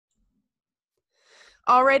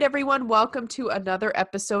All right, everyone, welcome to another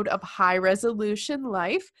episode of High Resolution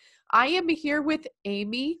Life. I am here with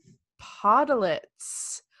Amy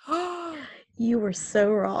Podoletz. You were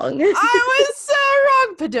so wrong. I was so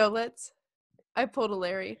wrong, Podoletz. I pulled a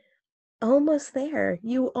Larry. Almost there.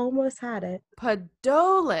 You almost had it.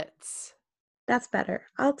 Podoletz. That's better.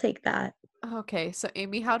 I'll take that. Okay, so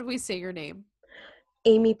Amy, how do we say your name?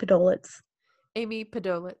 Amy Podoletz. Amy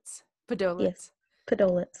Podoletz. Yes, Podoletz.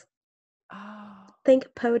 Podoletz. Oh, Think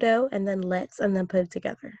Podo and then let's and then put it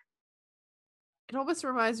together. it almost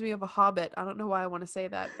reminds me of a Hobbit. I don't know why I want to say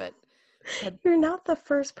that, but You're not the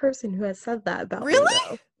first person who has said that about me, really?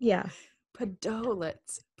 though. Yeah.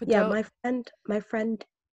 Podoletz. Yeah, my friend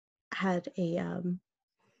had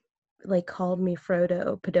called me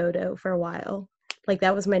Frodo Pododo for a while. Like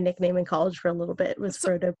that was my nickname in college for a little bit, was So,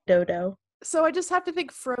 Frodo Pododo. so I just have to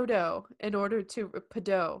think Frodo in order to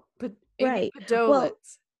Amy Right. Well,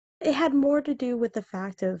 Podoletz. it had more to do with the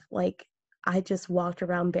fact of I just walked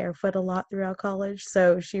around barefoot a lot throughout college,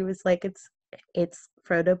 so she was like, "It's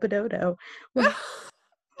Frodo Pododo." Like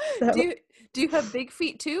do so. you do you have big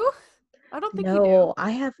feet too? I don't think you do.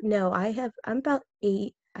 No, I'm about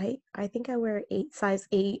 8. I think I wear 8, size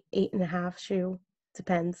 8, 8.5 shoe.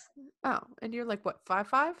 Depends. Oh, and you're like what,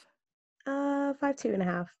 5'5"?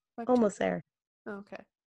 5'2.5. 5'2"? Almost there. Okay.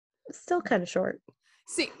 Still kind of short.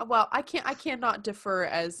 See, well, I cannot defer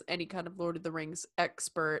as any kind of Lord of the Rings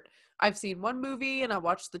expert. I've seen one movie and I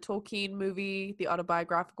watched the Tolkien movie, the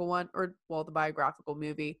autobiographical one, or well, the biographical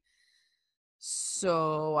movie.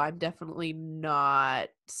 So I'm definitely not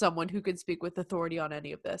someone who can speak with authority on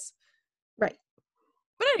any of this. Right.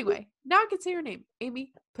 But anyway, now I can say your name,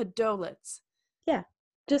 Amy Podoletz. Yeah.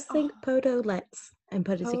 Just think Oh, Podoletz and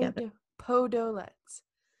put it together. Podoletz.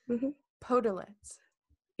 Hmm. Podoletz.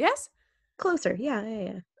 Yes? Closer.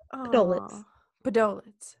 Yeah. Podoletz. Oh,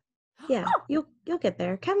 Podoletz. Yeah, you'll get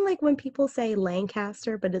there. Kind of like when people say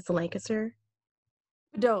Lancaster, but it's Lancaster.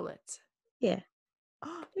 Podoletz. Yeah,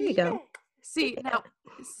 Oh, there you yeah. go. See, now,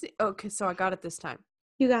 okay, so I got it this time.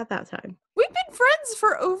 You got that time. We've been friends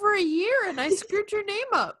for over a year and I screwed your name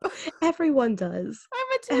up. Everyone does.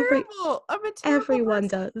 I'm a terrible Everyone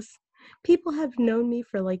person. does. People have known me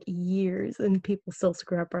for like years, and people still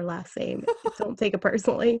screw up our last name. Don't take it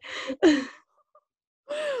personally.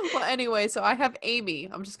 Well, anyway, so I have Amy.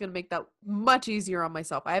 I'm just going to make that much easier on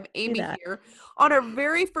myself. I have Do Amy that. here on our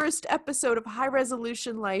very first episode of High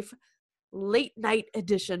Resolution Life Late Night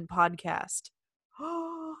Edition podcast.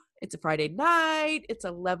 It's a Friday night. It's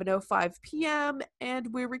 11:05 p.m.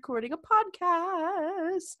 and we're recording a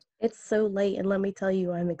podcast. It's so late, and let me tell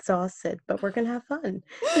you, I'm exhausted, but we're gonna have fun.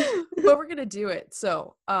 But we're going to do it.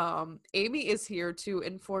 So, Amy is here to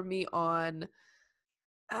inform me on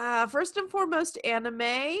first and foremost, anime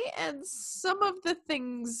and some of the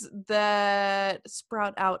things that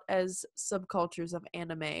sprout out as subcultures of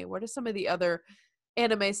anime. What are some of the other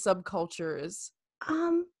anime subcultures?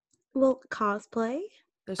 Um, well, cosplay.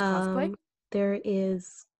 There's cosplay. Um, there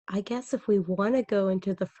is, I guess, if we want to go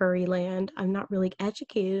into the furry land, I'm not really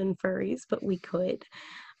educated in furries, but we could.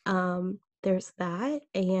 There's that,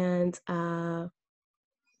 and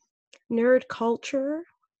nerd culture,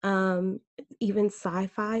 um, even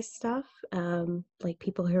sci-fi stuff, like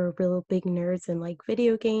people who are real big nerds in like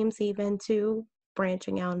video games, even too,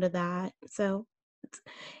 branching out into that. So it's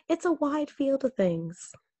it's a wide field of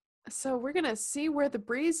things. So we're gonna see where the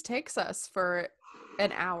breeze takes us for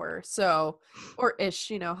an hour. So, or ish,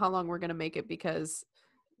 how long we're gonna make it because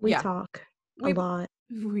We yeah, talk a we lot.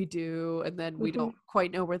 we do, and then we Hmm. don't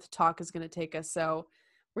quite know where the talk is gonna take us. So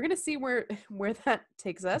we're gonna see where where that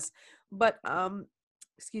takes us. But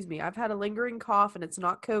excuse me, I've had a lingering cough and it's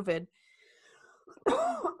not COVID.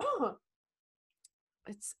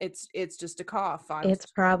 It's just a cough. It's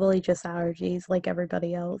probably just allergies like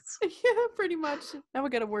everybody else. Yeah, pretty much. Now we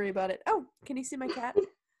gotta worry about it. Oh, can you see my cat?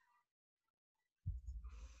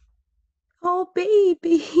 Oh,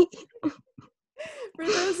 baby. For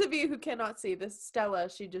those of you who cannot see this, Stella,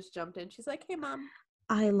 she just jumped in. She's like, "Hey, mom."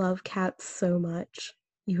 I love cats so much.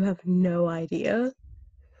 You have no idea.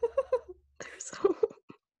 They're so.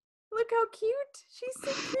 Look how cute. She's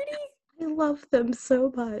so pretty. I love them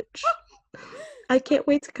so much. I can't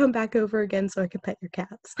wait to come back over again so I can pet your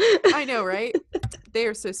cats. I know, right? They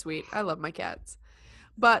are so sweet. I love my cats.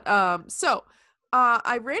 But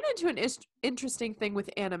I ran into an interesting thing with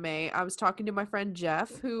anime. I was talking to my friend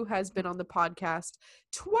Jeff, who has been on the podcast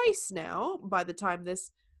twice now. By the time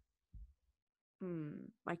this,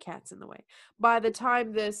 my cat's in the way. By the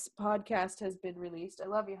time this podcast has been released, I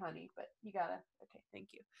love you, honey, but you gotta. Okay, thank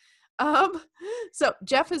you. So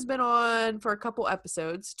Jeff has been on for a couple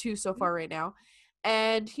episodes, 2 so far right now,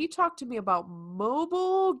 and he talked to me about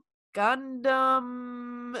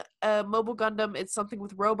Gundam. Mobile Gundam. It's something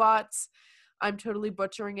with robots. I'm totally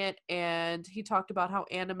butchering it. And he talked about how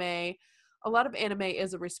a lot of anime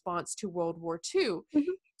is a response to World War II.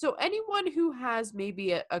 Mhm. So anyone who has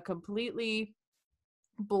maybe a completely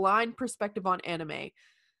blind perspective on anime,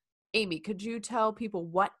 Amy, could you tell people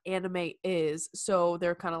what anime is so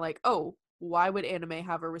they're kind of like, oh, why would anime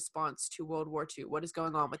have a response to World War II? What is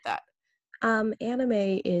going on with that?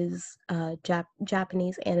 Anime is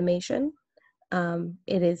Japanese animation.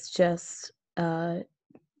 It is just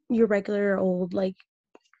your regular old like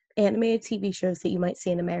animated TV shows that you might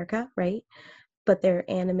see in America, right? But they're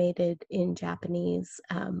animated in Japanese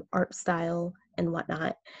art style and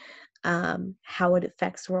whatnot. How it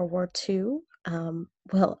affects World War II.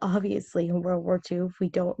 Well, obviously, in World War II, if we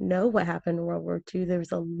don't know what happened in World War II, there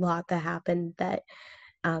was a lot that happened that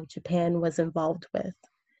Japan was involved with,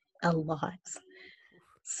 a lot.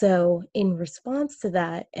 So, in response to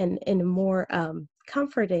that, and in a more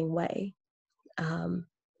comforting way, um,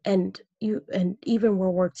 and even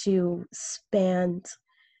World War II spanned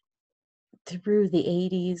through the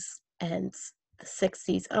 80s and the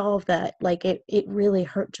 60s, all of that. Like it really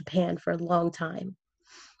hurt Japan for a long time.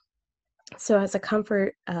 So, as a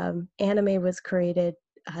comfort, anime was created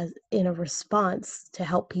as in a response to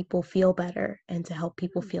help people feel better and to help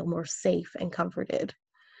people Hmm. feel more safe and comforted.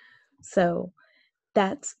 So,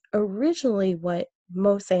 that's originally what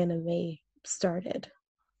most anime started.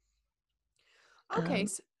 Okay,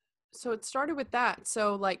 Um, so it started with that.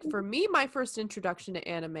 So, like, for me, my first introduction to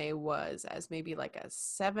anime was as maybe like a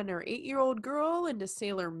 7 or 8 year old girl into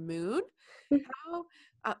Sailor Moon. How,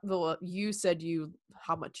 well, you said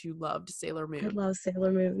how much you loved Sailor I Moon. love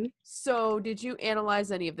Sailor Moon. So, did you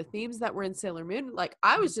analyze any of the themes that were in Sailor Moon? Like,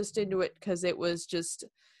 I was just into it because it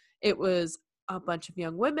was a bunch of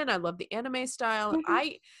young women. I love the anime style. Mhm.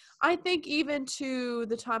 I think even to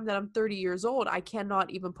the time that I'm 30 years old, I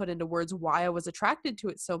cannot even put into words why I was attracted to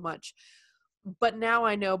it so much. But now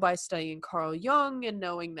I know by studying Carl Jung and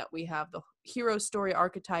knowing that we have the hero story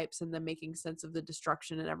archetypes and then making sense of the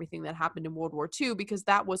destruction and everything that happened in World War II, because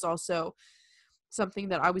that was also something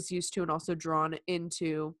that I was used to and also drawn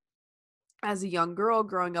into as a young girl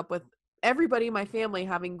growing up with everybody in my family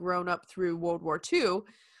having grown up through World War II.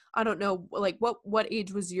 I don't know, like what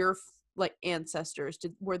age was your like ancestors?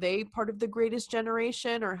 Were they part of the greatest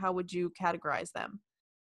generation, or how would you categorize them?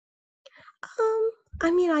 Um,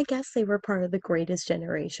 I mean, I guess they were part of the greatest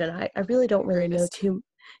generation. I really don't The really know greatest. too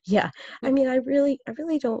yeah. I really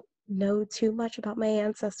don't know too much about my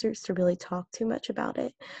ancestors to really talk too much about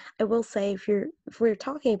it. I will say if we're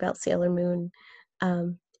talking about Sailor Moon,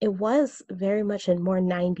 it was very much a more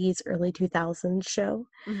 90s, early 2000s show.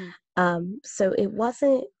 Hmm. So it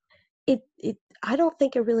wasn't it I don't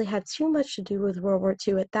think it really had too much to do with World War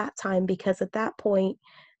II at that time because at that point,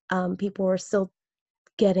 people were still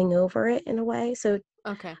getting over it in a way. So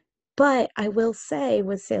Okay. but I will say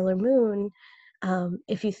with Sailor Moon,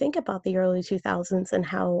 if you think about the early 2000s and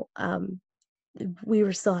how, we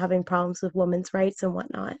were still having problems with women's rights and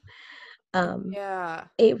whatnot, um, Yeah.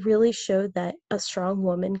 it really showed that a strong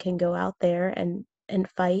woman can go out there and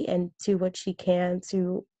fight and do what she can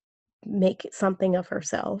to make something of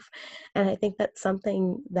herself. And I think that's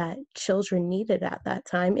something that children needed at that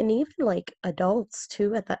time, and even, like, adults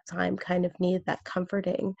too at that time kind of needed that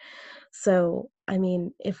comforting. So, I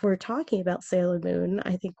mean, if we're talking about Sailor Moon,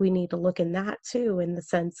 I think we need to look in that too, in the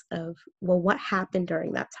sense of, well, what happened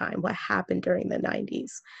during that time? What happened during the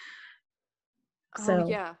 90s? Oh So,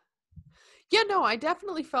 yeah. Yeah, no, I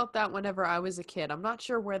definitely felt that whenever I was a kid. I'm not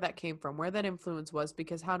sure where that came from, where that influence was,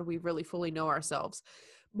 because how do we really fully know ourselves?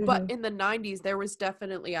 But mhm, in the 90s, there was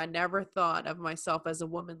definitely, I never thought of myself as a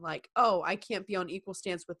woman like, oh, I can't be on equal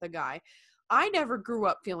stance with a guy. I never grew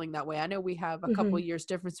up feeling that way. I know we have a couple mhm. years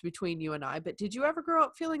difference between you and I, but did you ever grow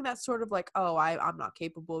up feeling that sort of like, oh, I'm not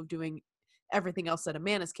capable of doing everything else that a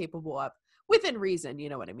man is capable of within reason? You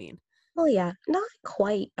know what I mean? Well, yeah, not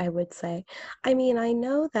quite, I would say. I mean, I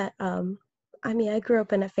know that, I grew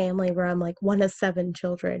up in a family where I'm, like, one of 7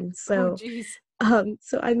 children, Oh, so geez.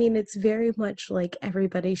 I mean, it's very much like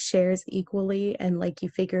everybody shares equally and like you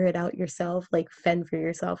figure it out yourself, like fend for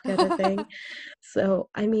yourself kind of thing. So,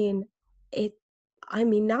 it,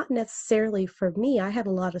 not necessarily for me. I had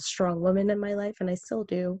a lot of strong women in my life and I still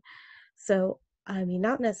do. So,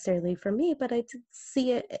 not necessarily for me, but I did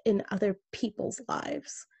see it in other people's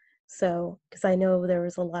lives. So, because I know there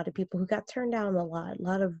was a lot of people who got turned down a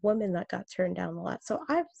lot of women that got turned down a lot. So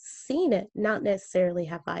I've seen it. Not necessarily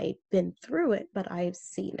have I been through it, but I've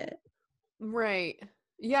seen it. Right.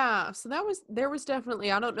 Yeah, so there was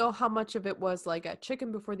definitely, I don't know how much of it was like a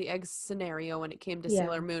chicken before the egg scenario when it came to Yeah.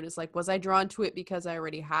 Sailor Moon. Is like, was I drawn to it because I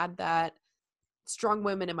already had that strong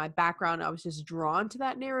women in my background? I was just drawn to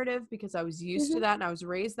that narrative because I was used to Mhm. that and I was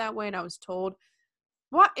raised that way and I was told,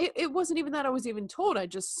 what, it wasn't even that I was even told. I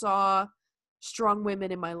just saw strong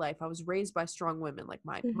women in my life. I was raised by strong women, like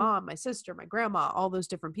my Mhm. mom, my sister, my grandma, all those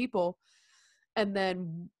different people. And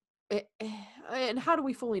then it, and how do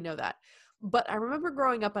we fully know that? But I remember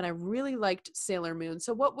growing up and I really liked Sailor Moon.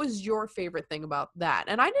 So what was your favorite thing about that?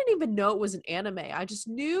 And I didn't even know it was an anime. I just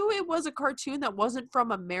knew it was a cartoon that wasn't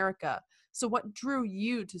from America. So what drew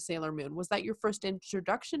you to Sailor Moon? Was that your first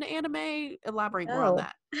introduction to anime? Elaborate more on No.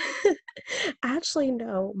 that. Actually,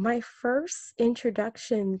 no. My first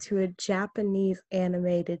introduction to a Japanese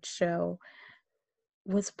animated show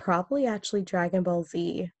was probably actually Dragon Ball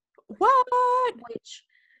Z, What? which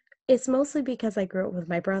is mostly because I grew up with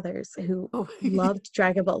my brothers who Oh, loved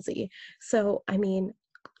Dragon Ball Z. So, I mean,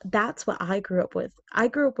 that's what I grew up with. I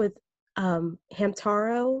grew up with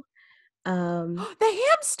Hamtaro. Um, the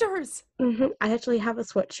hamsters. I actually have a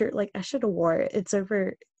sweatshirt. Like I should have wore it. It's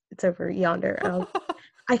over yonder.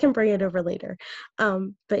 I can bring it over later.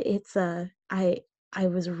 But it's I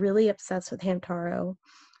was really obsessed with Hamtaro.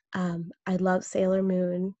 I love Sailor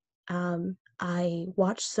Moon. I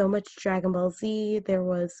watched so much Dragon Ball Z. There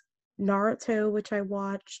was Naruto, which I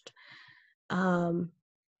watched. Um,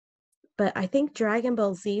 but I think Dragon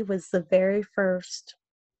Ball Z was the very first,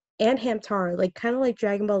 and Hamtaro, like kind of like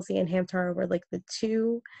Dragon Ball Z and Hamtaro were like the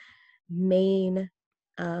two main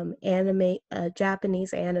anime,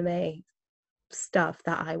 Japanese anime stuff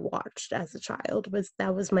that I watched as a child. Was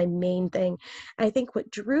That was my main thing. I think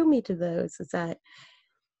what drew me to those is that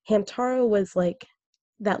Hamtaro was like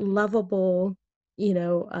that lovable,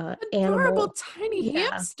 Adorable animal. tiny Yeah,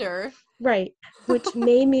 hamster. right. Which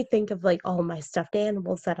made me think of like all my stuffed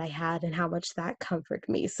animals that I had and how much that comforted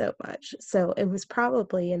me so much. So it was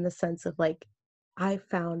probably in the sense of like I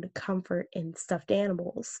found comfort in stuffed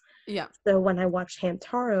animals. Yeah. So when I watched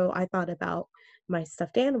Hamtaro, I thought about my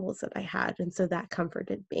stuffed animals that I had, and so that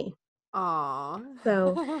comforted me. Aw.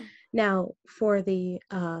 So now for the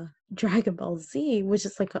Dragon Ball Z, which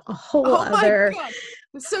is like a whole Oh my other god.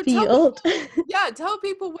 So tell field. people, yeah, tell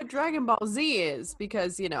people what Dragon Ball Z is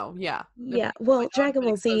because, yeah, if Yeah, we well, don't Dragon even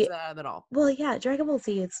Ball expose Z, that at all. well, yeah, Dragon Ball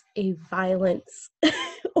Z is a violence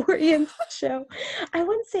oriented show. I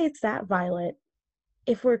wouldn't say it's that violent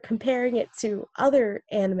if we're comparing it to other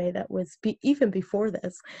anime that was even before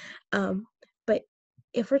this. Um, but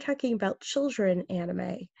if we're talking about children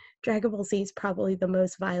anime, Dragon Ball Z is probably the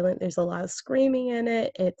most violent. There's a lot of screaming in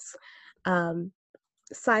it. It's um,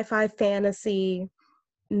 sci-fi fantasy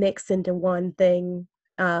mixed into one thing.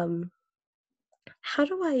 Um, how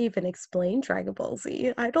do I even explain Dragon Ball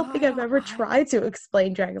Z? I don't think I I've don't, ever tried to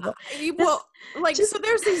explain Dragon Ball. Just well, like, so just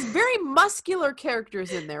there's these very muscular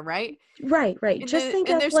characters in there, right? right, right. Just think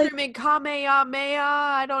And of they're like screaming Kamehameha.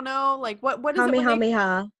 I don't know. Like, what is it when they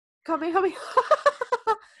Kamehameha, Kamehameha?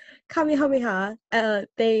 Kamehameha.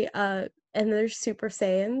 They and there's Super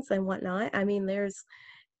Saiyans and whatnot. I mean, it's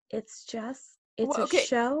Well, a okay,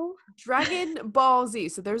 show. Dragon Ball Z.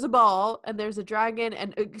 So there's a ball and there's a dragon,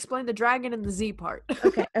 and explain the dragon and the Z part.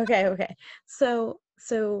 Okay. So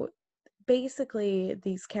basically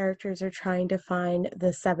these characters are trying to find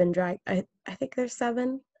the seven I think there's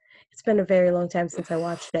seven. It's been a very long time since I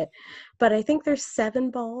watched it. But I think there's seven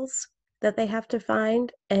balls that they have to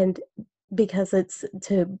find, and because it's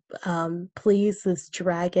to please this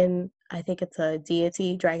dragon, I think it's a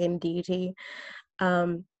deity, dragon deity.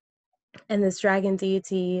 Um and this dragon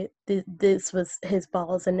deity, this was his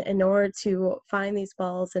balls, and in order to find these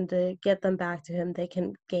balls and to get them back to him, they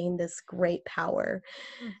can gain this great power.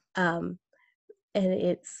 um and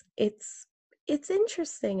it's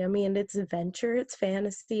interesting. I mean, it's adventure, it's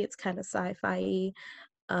fantasy, it's kind of sci-fi.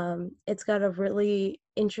 It's got a really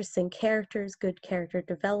interesting characters, good character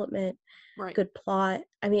development, Right. good plot.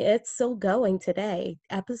 I mean, it's still going today.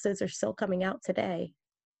 Episodes are still coming out today.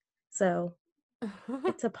 So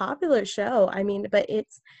it's a popular show. I mean, but it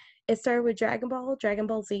started with Dragon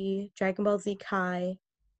Ball Z, Dragon Ball Z Kai,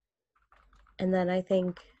 and then I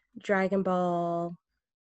think Dragon Ball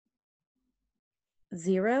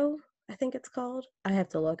Zero, I think it's called. I have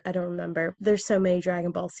to look. I don't remember. There's so many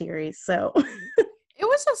Dragon Ball series, so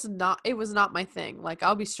It was not my thing. Like,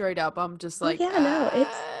 I'll be straight up. I'm just oh like, yeah,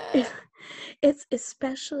 no, it's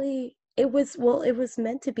especially it was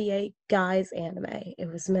meant to be a guys anime. It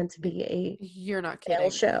was meant to be a you're not male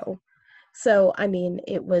kidding. show. So, I mean,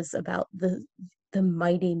 it was about the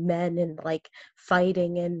mighty men and like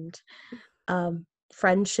fighting and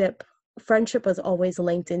friendship. friendship was always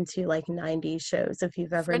linked into like 90s shows, if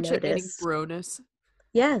you've ever Friendship meaning noticed. broness.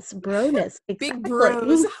 Yes, broness, Big exactly.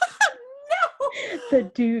 bros. No. The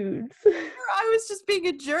dudes. I was just being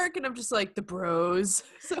a jerk and I'm just like the bros.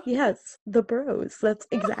 So Yes, the bros. That's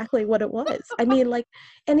exactly what it was. I mean, like,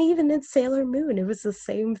 and even in Sailor Moon, it was the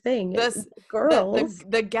same thing. this The girls,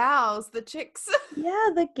 the gals, the chicks. yeah,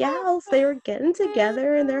 the gals, they were getting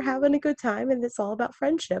together and they're having a good time, and it's all about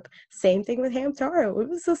friendship. Same thing with Hamtaro. It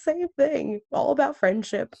was the same thing, all about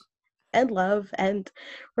friendship and love and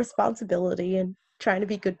responsibility and trying to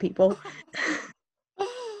be good people.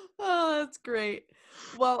 Oh, that's great.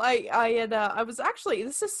 Well, I was actually,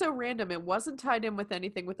 this is so random. It wasn't tied in with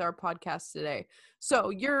anything with our podcast today. So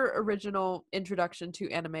your original introduction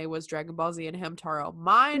to anime was Dragon Ball Z and Hamtaro.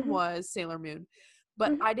 Mine Mhm, was Sailor Moon,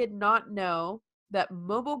 but mhm. I did not know that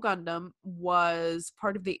Mobile Gundam was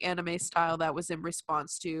part of the anime style that was in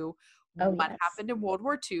response to Oh, what yes. happened in World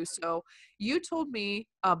War II. So you told me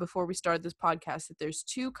before we started this podcast that there's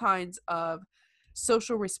two kinds of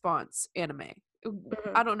social response anime.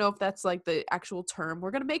 Mhm. I don't know if that's like the actual term.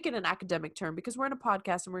 We're going to make it an academic term because we're in a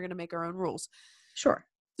podcast and we're going to make our own rules. Sure.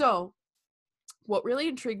 So, what really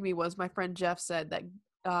intrigued me was my friend Jeff said that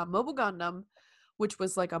Mobile Gundam, which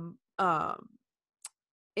was like a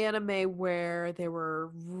anime where there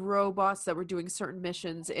were robots that were doing certain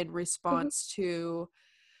missions in Mhm, response to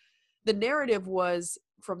the narrative was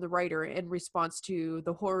from the writer in response to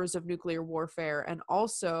the horrors of nuclear warfare, and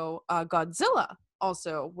also Godzilla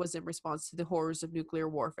also was in response to the horrors of nuclear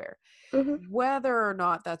warfare. mhm. Whether or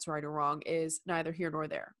not that's right or wrong is neither here nor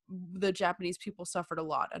there. The Japanese people suffered a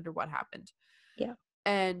lot under what happened, Yeah.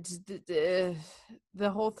 and the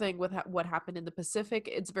whole thing with what happened in the Pacific,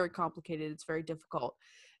 it's very complicated, it's very difficult,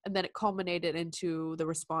 and then it culminated into the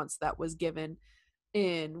response that was given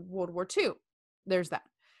in World War II. There's that.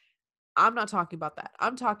 I'm not talking about that.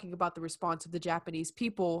 I'm talking about the response of the Japanese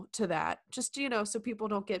people to that. Just, so people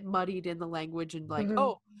don't get muddied in the language and like,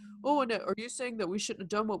 Mhm, oh, and are you saying that we shouldn't have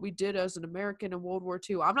done what we did as an American in World War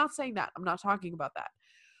II? I'm not saying that. I'm not talking about that.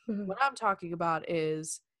 mhm. What I'm talking about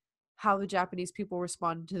is how the Japanese people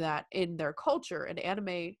responded to that in their culture, and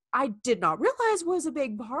anime I did not realize was a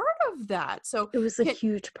big part of that. So It was a can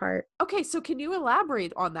huge part. okay, so can you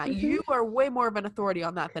elaborate on that? Mhm. You are way more of an authority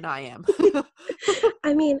on that than I am.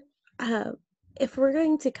 I mean, uh, if we're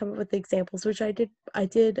going to come up with examples, which I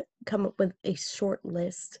did come up with a short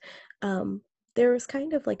list. Um, there was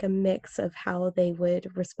kind of like a mix of how they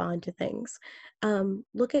would respond to things.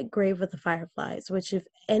 Look at Grave with the Fireflies, which if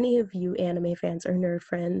any of you anime fans or nerd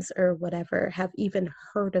friends or whatever have even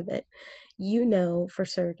heard of it, you know for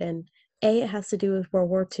certain, A, it has to do with World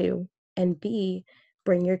War II, and B,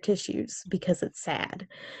 bring your tissues because it's sad.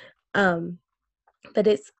 Um, but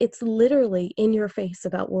it's literally in your face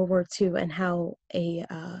about World War II and how a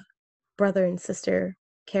brother and sister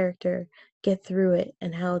character get through it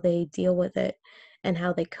and how they deal with it and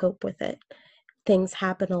how they cope with it. Things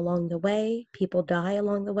happen along the way, people die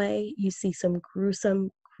along the way. You see some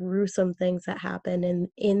gruesome things that happen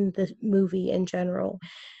in the movie in general.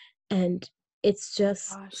 And it's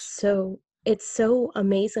just Gosh. it's so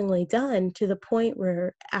amazingly done to the point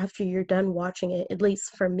where after you're done watching it, at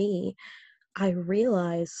least for me, I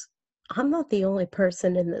realize I'm not the only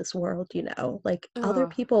person in this world, like other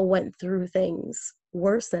Ugh. people went through things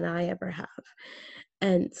worse than I ever have.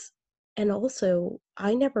 And and also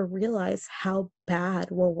I never realized how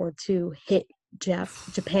bad World War II hit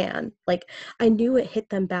Japan. Like I knew it hit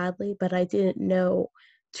them badly, but I didn't know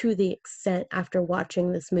to the extent after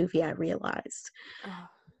watching this movie I realized. Ugh.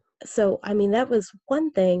 So I mean that was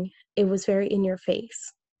one thing, it was very in your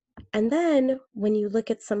face. And then when you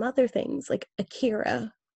look at some other things like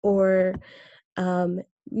Akira or um,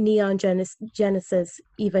 Genesis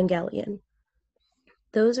Evangelion,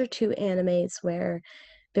 those are two animes where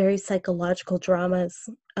very psychological dramas.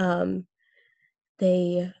 Um,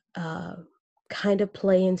 they kind of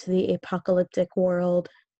play into the apocalyptic world.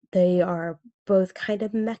 They are both kind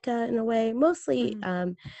of mecha in a way. Mostly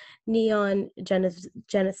Mhm.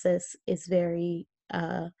 Genesis is very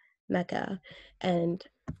mecha, and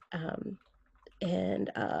um,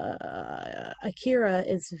 Akira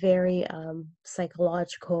is very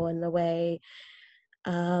psychological in the way.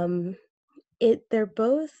 Um, it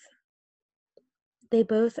they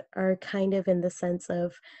both are kind of in the sense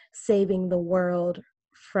of saving the world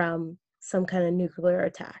from some kind of nuclear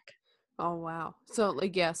attack. Oh wow. So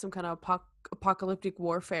like yeah, some kind of apocalyptic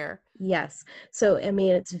warfare. Yes. So I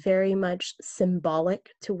mean it's very much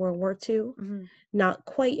symbolic to World War II. Mhm. Not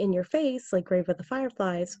quite in your face like Grave of the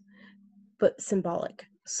Fireflies, but symbolic.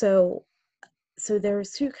 So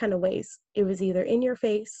there's two kind of ways. It was either in your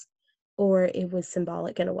face or it was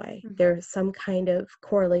symbolic in a way. Mhm. There's some kind of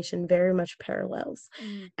correlation, very much parallels.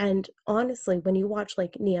 Mm. And honestly, when you watch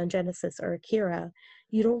like Neon Genesis or Akira,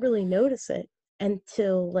 you don't really notice it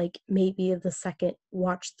until like maybe the second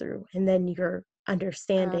watch through, and then you're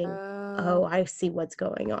understanding, oh, Oh. I see what's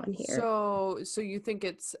going on here. So you think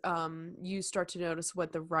it's you start to notice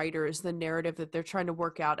what the writers, the narrative that they're trying to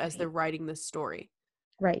work out as they're Right. writing this story.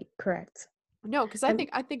 Right, correct. No, because And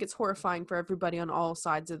I think it's horrifying for everybody on all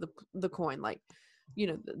sides of the coin. Like,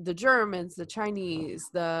 the Germans, the Chinese,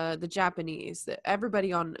 the Japanese,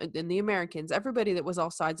 everybody on and the Americans, everybody that was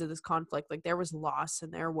all sides of this conflict. Like there was loss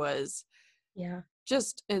and there was yeah.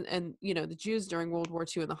 just and the Jews during World War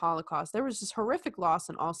II and the Holocaust. There was just horrific loss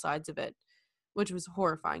on all sides of it, which was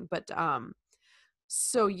horrifying. But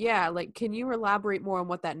so yeah, like can you elaborate more on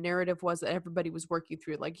what that narrative was that everybody was working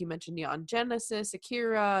through? Like you mentioned Neon Genesis,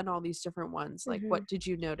 Akira, and all these different ones. Like hmm what did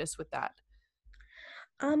you notice with that?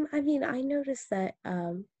 I mean, I noticed that,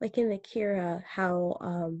 like in Akira, how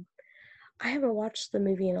I haven't watched the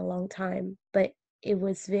movie in a long time, but it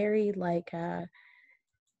was very like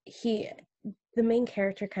he the main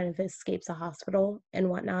character kind of escapes a hospital and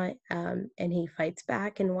whatnot, and he fights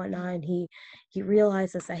back and Mhm. whatnot, and he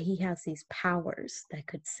realizes that he has these powers that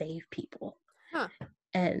could save people. Huh.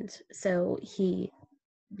 And so he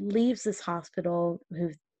leaves this hospital,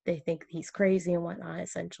 who they think he's crazy and whatnot,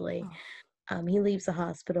 essentially. Oh. He leaves the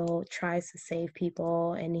hospital, tries to save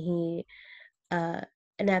people, uh,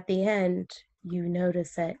 and at the end, you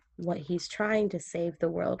notice that what he's trying to save the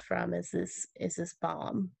world from is this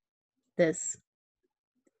bomb, this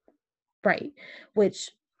right,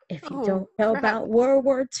 which if you Oh don't know crap. about World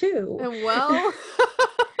War II, And well,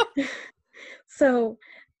 so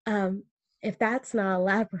um, if that's not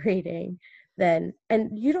elaborating, then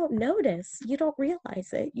and you don't realize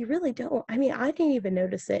it, you really don't. I mean, I didn't even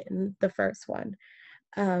notice it in the first one.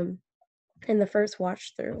 Um, in the first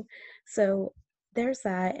watch through. So there's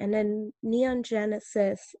that. And then Neon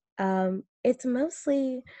Genesis,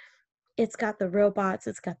 it's got the robots,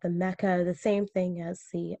 it's got the mecha, the same thing as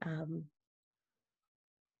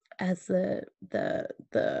the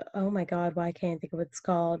oh my god, why can't I think of what it's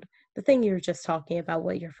called? The thing you were just talking about,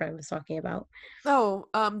 what your friend was talking about. oh,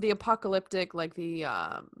 the apocalyptic, like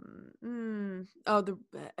oh,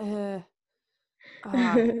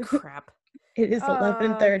 It crap. is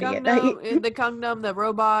 11:30 at night. The Gundam, the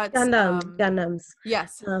robots. Gundams.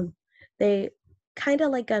 Yes, Um, they kind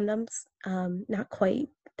of like Gundams. Not quite.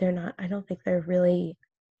 They're not. I don't think they're really.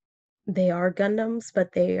 They are Gundams,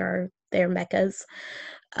 but they're mechas.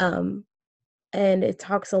 Um, and it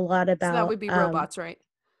talks a lot so that about would be robots, right?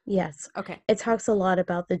 yes, Okay, it talks a lot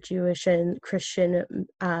about the Jewish and Christian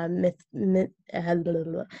blah, blah,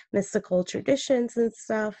 blah, mystical traditions and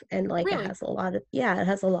stuff, and like really. it has a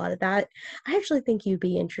lot of that. I actually think you'd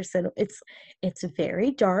be interested. It's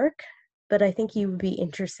very dark, but I think you would be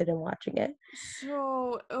interested in watching it.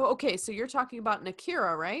 So, okay, so you're talking about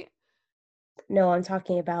Nakira, right? No, I'm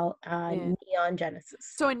talking about Yeah. Neon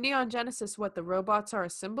Genesis. So in Neon Genesis, what the robots are a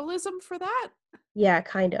symbolism for that? Yeah,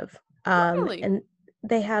 kind of. Really? And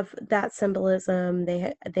they have that symbolism.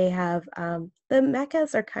 They have the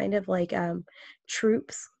mechas are kind of like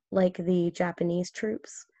troops, like the Japanese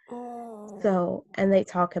troops. Oh, So, and they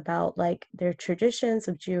talk about like their traditions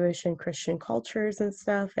of Jewish and Christian cultures and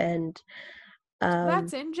stuff. And so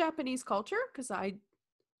that's um, in Japanese culture? Because I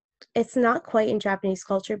it's not quite in Japanese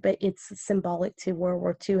culture, but it's symbolic to World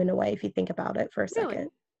War II in a way, if you think about it for a really second.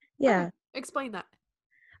 okay. Yeah. Explain that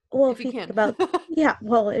Well, if if you you think can. about yeah,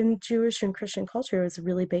 well, in Jewish and Christian culture, it was a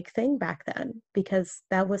really big thing back then because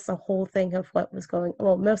that was the whole thing of what was going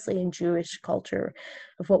well, mostly in Jewish culture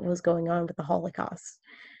of what was going on with the Holocaust.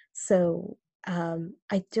 So,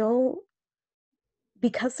 I don't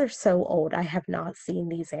because they're so old, I have not seen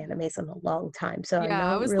these animes in a long time, so I Yeah,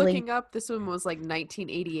 I don't was really looking up. This one was like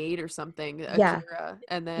 1988 or something, yeah, Akira,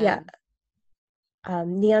 and yeah,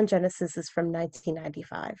 then Neon Genesis is from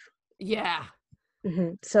 1995. yeah.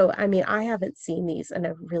 So, I mean, I haven't seen these in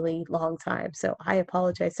a really long time, so I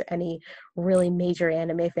apologize to any really major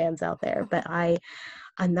anime fans out there, but I'm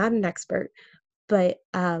not an expert, but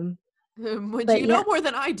Would but you know yeah, more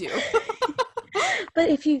than I do? but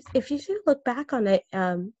if you do look back on it,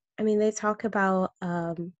 I mean, they talk about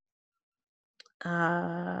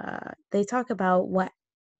what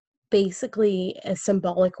basically a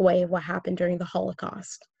symbolic way of what happened during the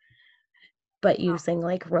Holocaust, but Wow. using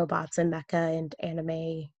like robots and mecha and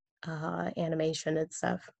animation and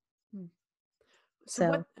stuff. Hmm.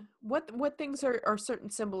 So So, what things are certain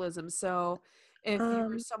symbolisms? So if you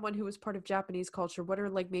were um, someone who was part of Japanese culture, what are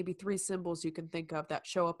like maybe three symbols you can think of that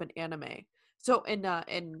show up in anime? So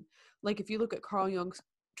and like if you look at Carl Jung's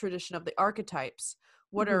tradition of the archetypes,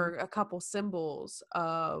 what Mhm. are a couple symbols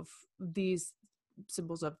of these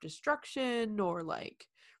symbols of destruction or like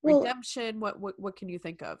Well, redemption? What can you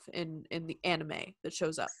think of in the anime that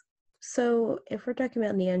shows up? so if we're talking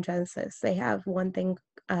about Neon Genesis, they have one thing,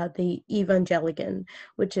 the Evangelion,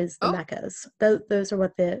 which is the Oh. mechas. Those are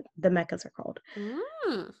what the mechas are called.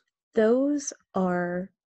 Mm. Those are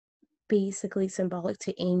basically symbolic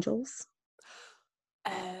to angels.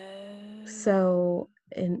 Oh. So,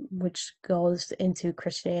 in which goes into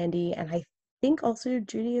Christianity and I think also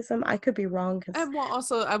Judaism. I could be wrong because And well,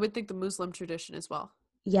 also, I would think the Muslim tradition as well.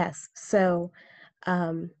 yes.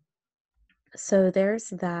 Um, so there's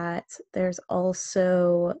that. There's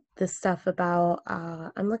also the stuff about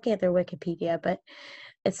I'm looking at their Wikipedia, but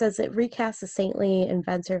it says it recasts a saintly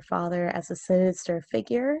inventor father as a sinister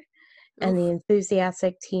figure and the Oof.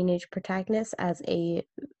 enthusiastic teenage protagonist as a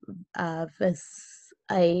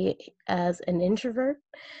as an introvert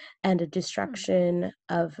and a Hmm. destruction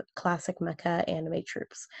of classic mecha anime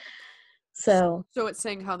troops. S- So, So it's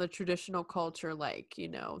saying how the traditional culture, like,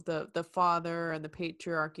 the father and the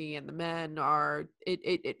patriarchy and the men are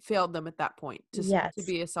it failed them at that point to yes,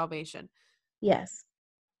 be a salvation. yes.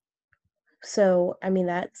 So, I mean,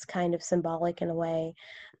 that's kind of symbolic in a way.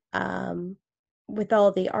 Um, with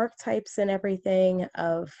all the archetypes and everything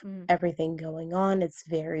of Mm. everything going on, it's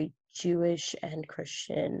very Jewish and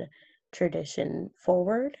Christian tradition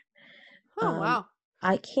forward. Oh, Um, wow.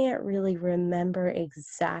 I can't really remember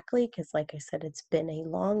exactly because, like I said, it's been a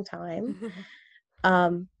long time.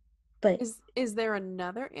 Um, but Is there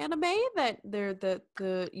another anime that the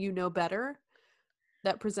better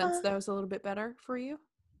that presents uh, those a little bit better for you?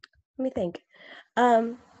 let me think.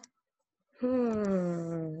 Um,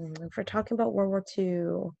 if we're talking about World War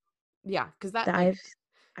II Yeah, because that that like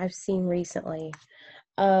I've seen recently,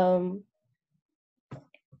 um,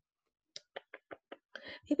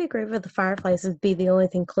 maybe Grave of the Fireflies would be the only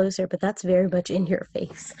thing closer, but that's very much in your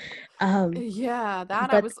face. Um, yeah, that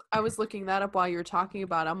but I was looking that up while you were talking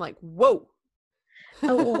about it. I'm like, whoa.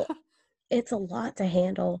 oh well, it's a lot to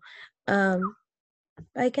handle. Um,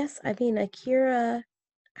 I guess I mean Akira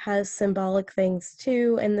has symbolic things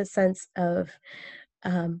too, in the sense of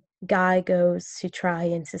Guy goes to try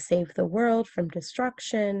and to save the world from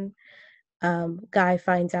destruction. Guy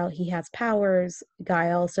finds out he has powers.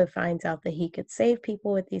 Guy also finds out that he could save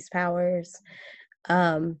people with these powers.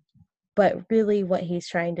 Um, but really, what he's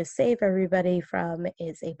trying to save everybody from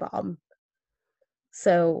is a bomb.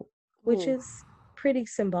 So, which Ooh. is pretty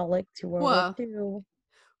symbolic to World War Well, II.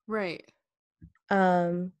 right.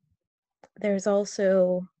 Um, there's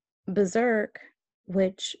also Berserk,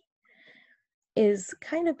 which is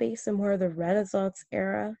kind of based in more of the Renaissance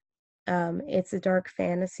era. It's a dark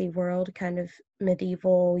fantasy world, kind of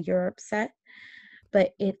medieval Europe set,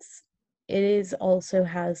 but it is also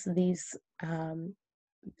has these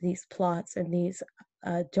plots and these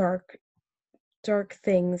dark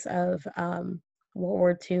things of World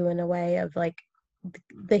War II in a way of like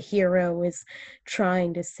the hero is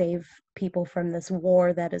trying to save people from this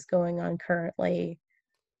war that is going on currently.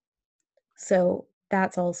 So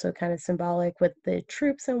that's also kind of symbolic with the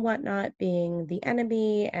troops and whatnot being the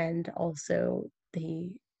enemy and also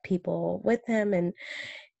the people with him. And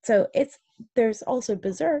so there's also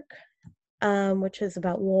Berserk, which is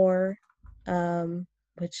about war, um,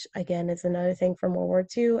 which again is another thing from World War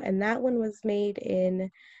II. And that one was made in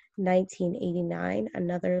 1989,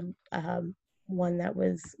 another one that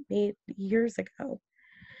was made years ago.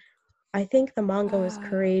 I think the manga was Uh,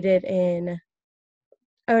 created in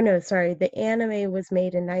oh no, sorry, the anime was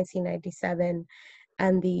made in 1997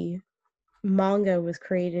 and the manga was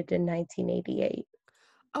created in 1988.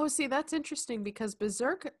 oh, see, that's interesting because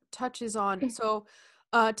Berserk touches on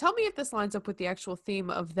tell me if this lines up with the actual theme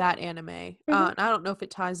of that anime. Mhm, And I don't know if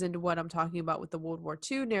it ties into what I'm talking about with the World War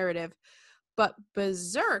II narrative, but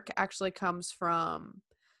Berserk actually comes from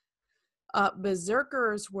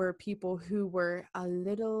berserkers were people who were a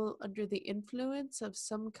little under the influence of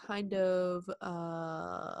some kind of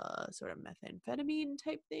sort of methamphetamine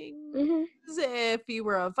type things. mhm, If you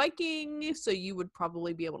were a Viking, so you would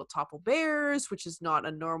probably be able to topple bears, which is not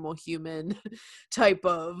a normal human type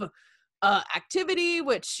of activity,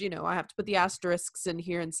 which, I have to put the asterisks in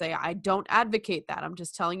here and say I don't advocate that. I'm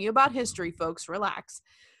just telling you about history, folks. Relax.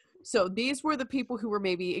 So these were the people who were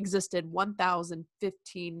maybe existed 1,000,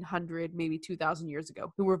 1,500, maybe 2,000 years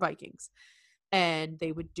ago, who were Vikings. And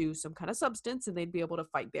they would do some kind of substance and they'd be able to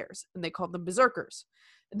fight bears. And they called them berserkers.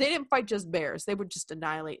 They didn't fight just bears, they would just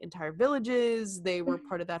annihilate entire villages. They were mhm.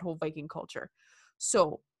 part of that whole Viking culture.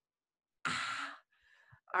 So,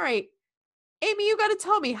 all right, Amy, you got to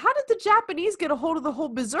tell me, how did the Japanese get a hold of the whole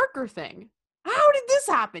berserker thing? How did this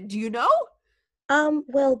happen? Do you know?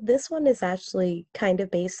 Well, this one is actually kind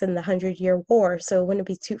of based in the Hundred-Year War, so it wouldn't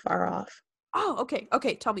be too far off. Oh, okay.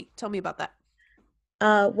 Okay, tell me about that.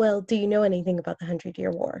 Well, do you know anything about the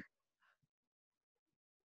Hundred-Year War?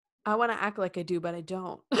 I want to act like I do, but I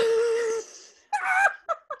don't.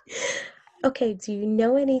 Okay, do you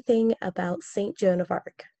know anything about Saint Joan of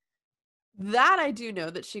Arc? That I do know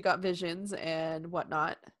that she got visions and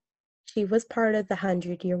whatnot. She was part of the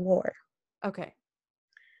Hundred-Year War. Okay.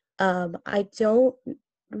 I don't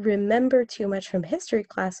remember too much from history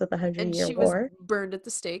class of the And Hundred-Year she was War. burned at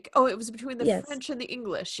the stake. Oh, it was between the Yes, French and the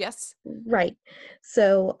English. Yes. right.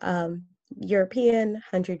 So, European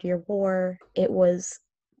Hundred-Year War,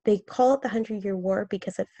 they call it the Hundred-Year War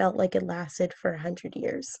because it felt like it lasted for 100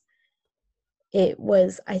 years. I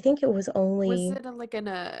think it was Was only, it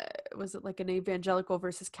was it like an evangelical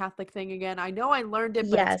versus Catholic thing again? I know I learned it,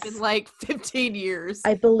 but it's been yes, like 15 years.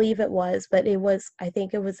 I believe it was, but I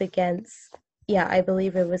think it was against, yeah, I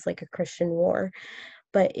believe it was like a Christian war,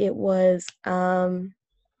 but I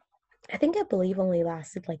believe only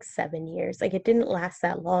lasted like 7 years. Like it didn't last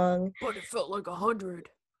that long. But it felt like 100.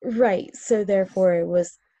 Right. So therefore it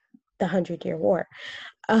was the Hundred-Year War.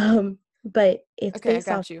 But it's Okay, I based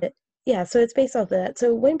off got you. it. Yeah, so it's based off of that. So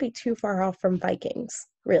it wouldn't be too far off from Vikings,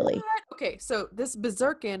 really. What? Okay, so this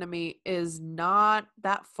Berserk anime is not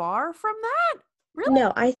that far from that? Really?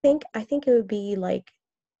 No, I think it would be like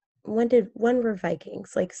when were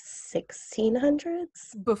Vikings? Like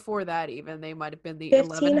 1600s? Before that, even they might have been the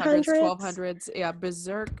 1100s, 1500s? 1200s. Yeah,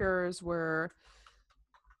 berserkers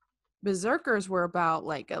were about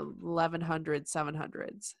like 1100s,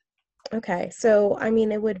 700s. Okay. So I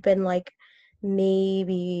mean it would have been like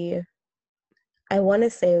maybe I want to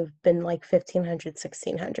say it would have been like 1500,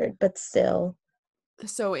 1600, but still.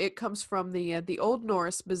 So it comes from the Old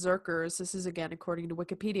Norse berserkers. This is again according to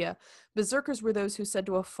Wikipedia. Berserkers were those who said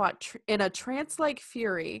to have fought in a trance-like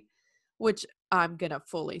fury, which I'm gonna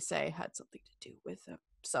fully say had something to do with a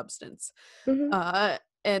substance. Mhm.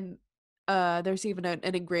 And there's even an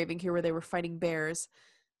engraving here where they were fighting bears.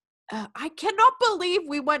 I cannot believe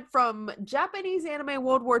we went from Japanese anime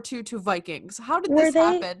World War II to Vikings. How did Were this they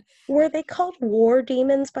happen? were they called war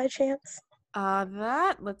demons by chance?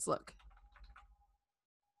 That let's look.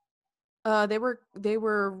 They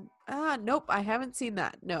were nope, I haven't seen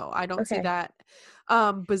that. No, I don't see Okay. that.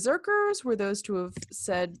 Berserkers were those to have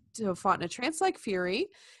said to have fought in a trance-like fury,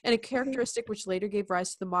 and a Mhm. characteristic which later gave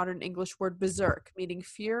rise to the modern English word berserk, meaning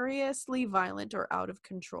furiously violent or out of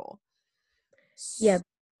control. Yeah, So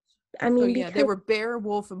I mean yeah, they because were bear,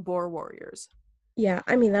 wolf, and boar warriors. yeah,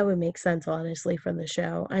 I mean that would make sense honestly from the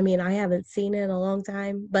show. I mean, I haven't seen it in a long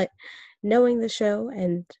time, but knowing the show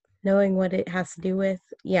and knowing what it has to do with,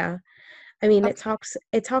 yeah. I mean, Okay.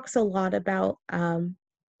 it talks a lot about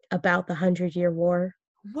the Hundred-Year War.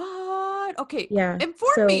 What? Okay, Yeah.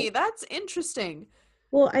 inform me. So, That's interesting.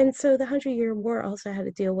 well, and so the Hundred-Year War also had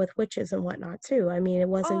to deal with witches and whatnot too. I mean, it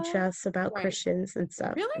wasn't Uh, just about right. Christians and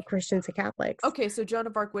stuff, Really? Christians and Catholics, Okay, so Joan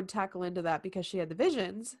of Arc would tackle into that because she had the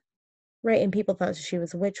visions. right? And people thought she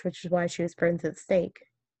was a witch, which is why she was burned to the stake.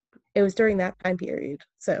 It was during that time period.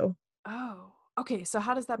 So, Oh, okay. So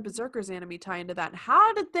how does that Berserkers anime tie into that?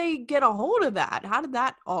 How did they get a hold of that? How did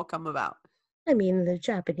that all come about? I mean, the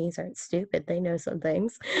Japanese aren't stupid. They know some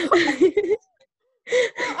things. Well,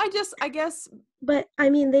 I guess, But I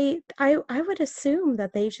mean, I would assume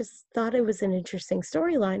that they just thought it was an interesting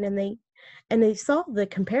storyline and they saw the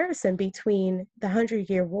comparison between the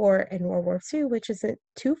Hundred-Year War and World War II, which isn't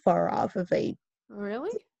too far off of a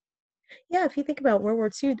really? yeah, if you think about World War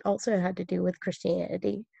II also had to do with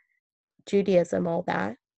Christianity, Judaism, all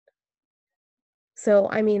that. So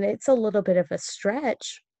I mean, it's a little bit of a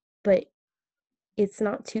stretch, but it's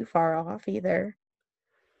not too far off either.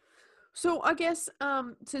 So I guess,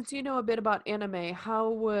 since you know a bit about anime,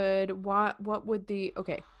 what would the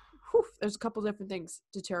okay? Whew, there's a couple different things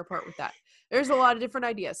to tear apart with that. There's a lot of different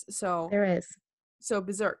ideas. There is. So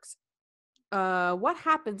Berserks. What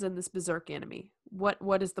happens in this Berserk anime?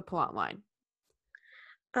 What is the plot line?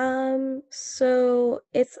 So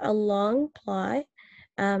it's a long plot.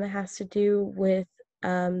 It has to do with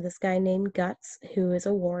this guy named Guts, who is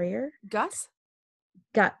a warrior. Gus?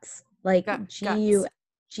 Guts, like Guts. Guts,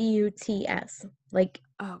 like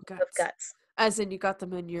Oh, of guts. guts. As in you got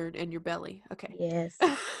them in your belly. Okay. Yes.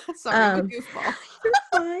 Sorry, I'm a Um, goofball. you're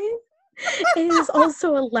fine. It is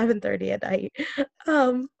also 11:30 at night.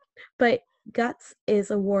 Um, but Guts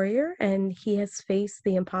is a warrior and he has faced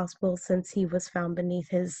the impossible since he was found beneath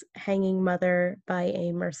his hanging mother by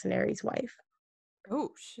a mercenary's wife.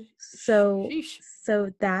 Oh, So sheesh.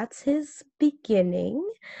 so that's his beginning.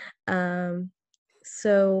 Um,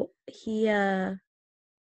 So he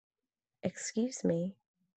excuse me.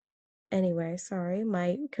 Anyway, sorry,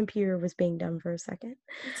 my computer was being dumb for a second.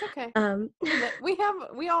 It's okay. Um,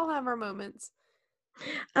 We all have our moments.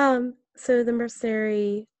 so the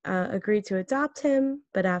mercenary agreed to adopt him,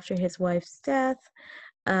 but after his wife's death,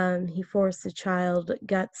 he forced the child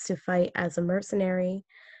Guts to fight as a mercenary.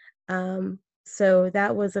 So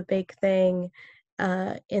that was a big thing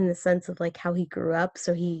in the sense of like how he grew up.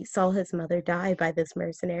 So he saw his mother die by this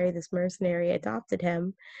mercenary. This mercenary adopted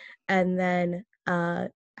him and then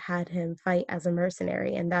had him fight as a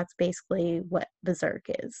mercenary. And that's basically what Berserk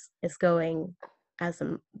is going as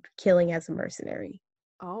a killing as a mercenary.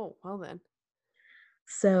 Oh, well then.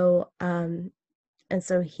 So and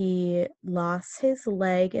so he lost his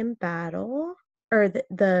leg in battle, or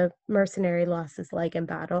the mercenary lost his leg in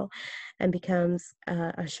battle and becomes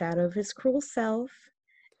a shadow of his cruel self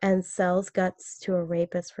and sells Guts to a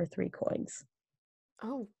rapist for 3 coins.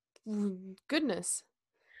 Oh, goodness.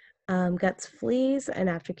 Guts flees, and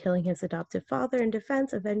after killing his adoptive father in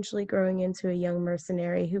defense, eventually growing into a young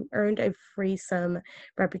mercenary who earned a fearsome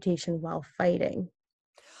reputation while fighting.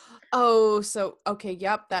 Oh, so okay,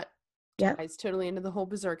 yep, that Yep. ties totally into the whole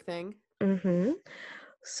Berserk thing. Mm-hmm.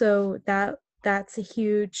 So that's a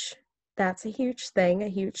huge thing, a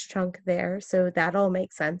huge chunk there. So that all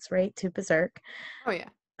makes sense, right? To Berserk. Oh yeah.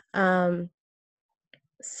 Um,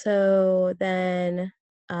 so then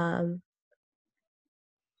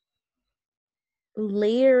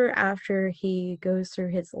later after he goes through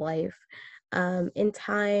his life, in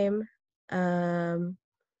time, um,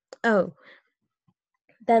 oh,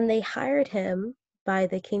 then they hired him by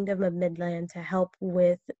the Kingdom of Midland to help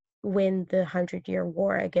win the 100-Year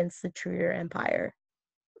War against the Tudor Empire.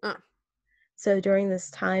 Uh, So during this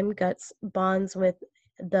time, Guts bonds with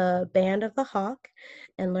the Band of the Hawk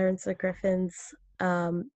and learns the Griffin's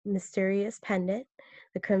mysterious pendant,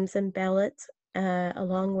 the Crimson Bellet,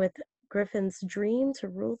 along with Griffin's dream to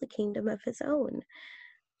rule the kingdom of his own.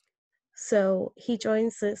 So he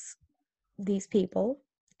joins these people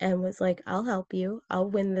and was like, I'll help you. I'll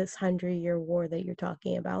win this 100-Year War that you're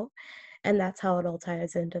talking about. And that's how it all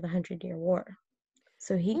ties into the 100-Year War.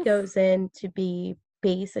 So he oof. goes in to be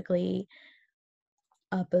basically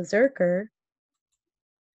a berserker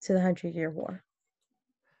to the 100-Year War.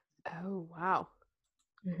 Oh wow.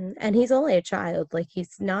 And he's only a child. Like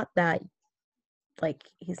he's not that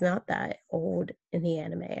old in the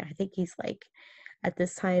anime. I think he's like at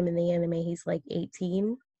this time in the anime he's like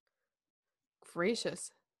 18.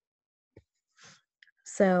 Gracious.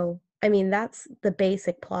 So, I mean, that's the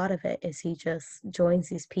basic plot of it is he just joins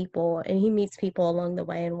these people and he meets people along the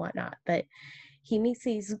way and whatnot. But he meets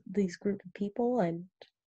these group of people and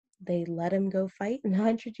they let him go fight in the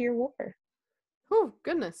 100-Year War Oh,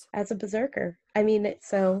 goodness. as a berserker. I mean,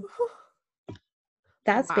 so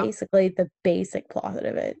that's Wow. basically the basic plot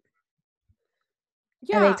of it.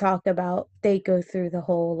 And Yeah. they go through the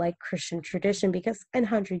whole like Christian tradition because in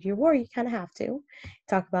 100-Year War, you kind of have to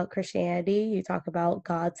talk about Christianity, you talk about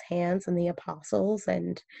God's hands and the apostles.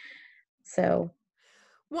 And so,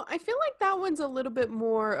 Well, I feel like that one's a little bit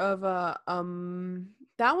more of a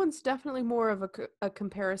that one's definitely more of a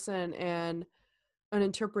comparison and an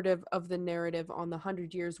interpretive of the narrative on the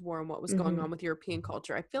Hundred Years' War and what was going mhm, on with European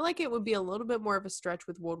culture. I feel like it would be a little bit more of a stretch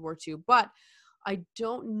with World War II, but I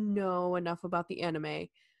don't know enough about the anime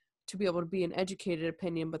to be able to be an educated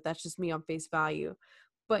opinion, but that's just me on face value.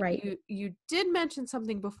 But right. you did mention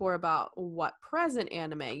something before about what present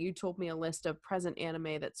anime. You told me a list of present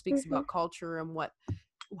anime that speaks Mhm. about culture and what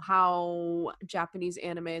how Japanese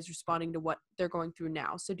anime is responding to what they're going through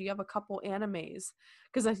now. So do you have a couple animes?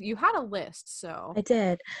 Because you had a list, so I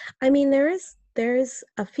did. I mean, there's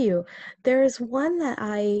a few. There's one that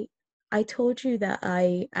I told you that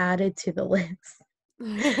I added to the list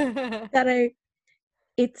that I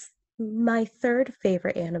it's my third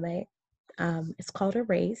favorite anime. It's called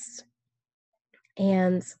Erased.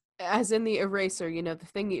 And as in the eraser, the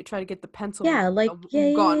thing you try to get the pencil yeah, like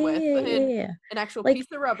gone with, and yeah. an actual Like piece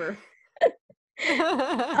of rubber.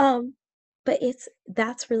 um but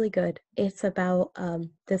that's really good. It's about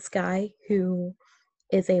this guy who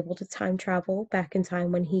is able to time travel back in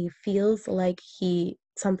time when he feels like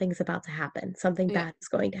something's about to happen, something Yeah, bad is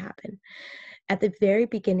going to happen. At the very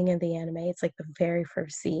beginning of the anime, it's like the very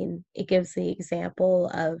first scene. It gives the example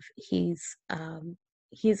of he's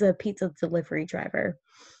a pizza delivery driver.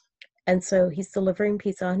 And so he's delivering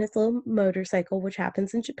pizza on his little motorcycle, which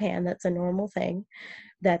happens in Japan. That's a normal thing.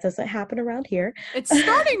 That doesn't happen around here. it's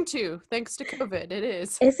starting to, thanks to COVID. It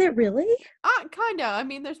is. Is it really? Kinda. I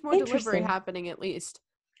mean, there's more delivery Interesting. happening at least.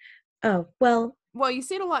 Oh, well, Well, you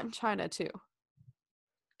see it a lot in China too.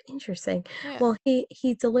 Interesting. Yeah. Well,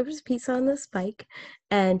 he delivers pizza on this bike,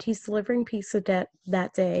 and he's delivering pizza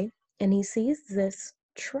that day, and he sees this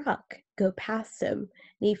truck go past him, and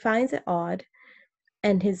he finds it odd,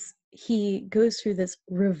 and he goes through this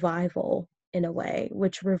revival in a way,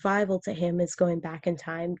 which revival to him is going back in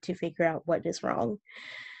time to figure out what is wrong.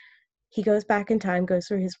 He goes back in time, goes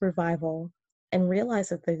through his revival, and realizes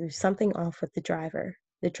that there's something off with the driver.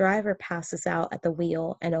 The driver passes out at the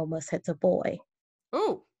wheel and almost hits a boy.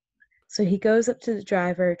 Oh. So he goes up to the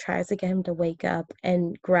driver, tries to get him to wake up,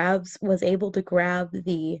 and was able to grab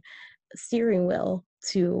the steering wheel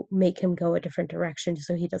to make him go a different direction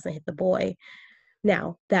so he doesn't hit the boy.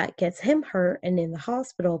 Now, that gets him hurt and in the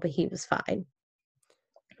hospital, but he was fine.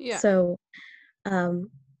 Yeah. So,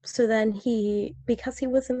 um, so then because he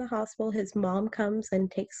was in the hospital, his mom comes and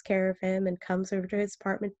takes care of him and comes over to his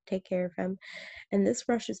apartment to take care of him. And this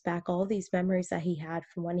rushes back all these memories that he had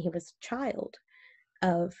from when he was a child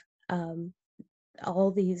of um,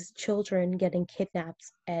 all these children getting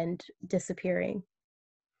kidnapped and disappearing,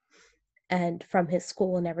 and from his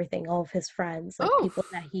school and everything, all of his friends, like Oh. people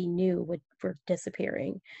that he knew were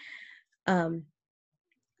disappearing. um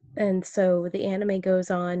and so the anime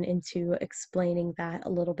goes on into explaining that a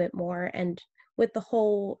little bit more, and with the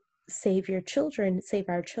whole save our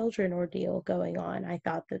children ordeal going on, I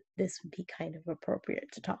thought that this would be kind of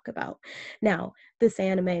appropriate to talk about. Now, this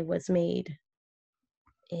anime was made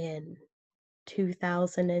in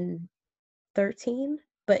 2013,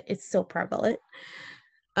 but it's still prevalent.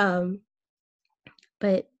 Um,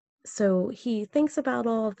 but so he thinks about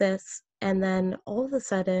all of this, and then all of a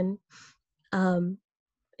sudden, um,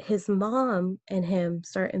 his mom and him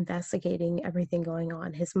start investigating everything going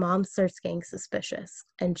on. His mom starts getting suspicious,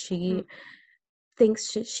 and Hmm. she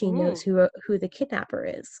thinks she knows Ooh. who the kidnapper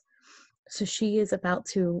is. So she is about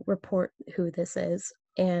to report who this is,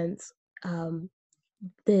 and um,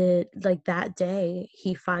 the like that day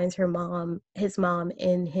he finds his mom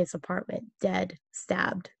in his apartment, dead,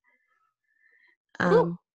 stabbed. Ooh.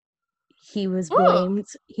 um Oh. he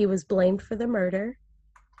was blamed for the murder,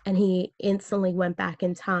 and he instantly went back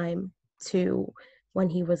in time to when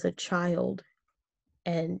he was a child,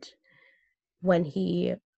 and when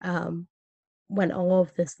he when all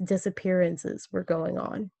of this disappearances were going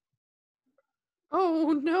on.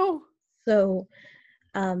 Oh no. So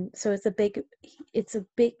so it's a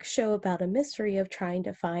big show about a mystery of trying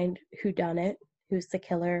to find who done it, who's the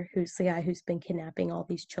killer, who's the guy who's been kidnapping all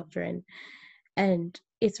these children. And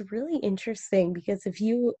it's really interesting because if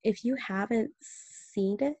you haven't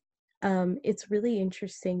seen it, it's really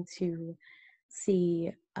interesting to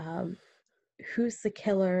see who's the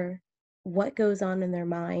killer, what goes on in their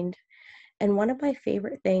mind. And one of my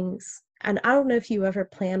favorite things, and I don't know if you ever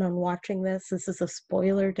plan on watching this. This is a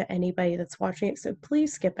spoiler to anybody that's watching it, so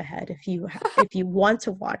please skip ahead if you want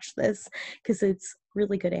to watch this, because it's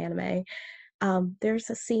really good anime. There's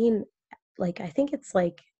a scene, like I think it's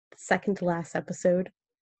like second to last episode,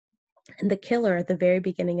 and the killer at the very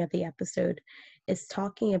beginning of the episode is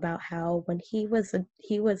talking about how when he was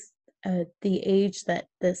the age that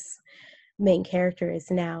this main character is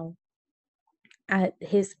now, at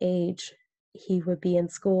his age, he would be in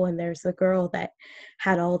school, and there's a girl that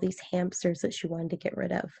had all these hamsters that she wanted to get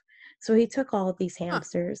rid of. So he took all of these Huh.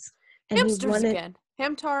 hamsters, and he Hamsters wanted, again.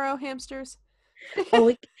 Hamtaro hamsters.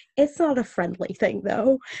 oh, it's not a friendly thing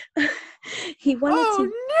though. he wanted Oh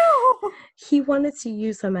to no. he wanted to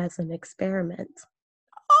use them as an experiment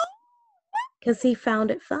because he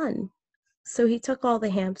found it fun. So he took all the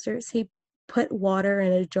hamsters, he put water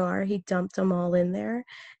in a jar, he dumped them all in there,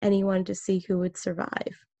 and he wanted to see who would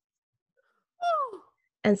survive. Oh.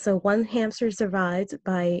 And so one hamster survived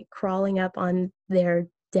by crawling up on their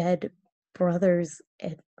dead brothers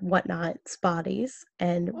and whatnot's bodies,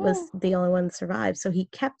 and was Oh. the only one that survived. So he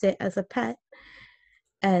kept it as a pet,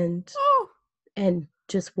 and Oh.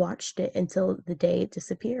 just watched it until the day it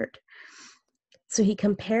disappeared. So he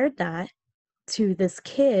compared that to this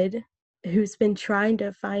kid who's been trying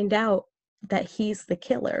to find out that he's the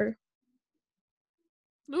killer,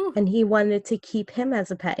 Ooh. and he wanted to keep him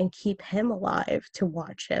as a pet and keep him alive to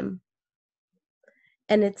watch him.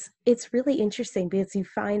 And it's really interesting because you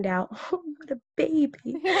find out, oh, what a baby.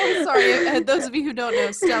 Yeah, sorry. Those of you who don't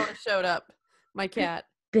know, Stella showed up. My cat.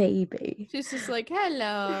 Baby. She's just like,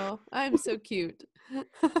 hello. I'm so cute.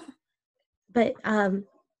 But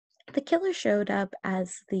the killer showed up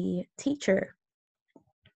as the teacher,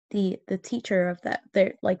 the teacher of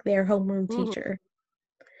their homeroom Ooh. teacher.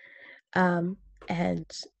 Um and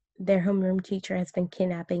their homeroom teacher has been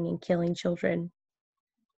kidnapping and killing children,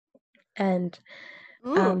 and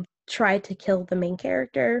Ooh. tried to kill the main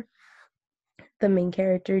character. The main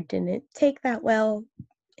character didn't take that well.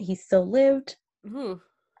 He still lived, Ooh.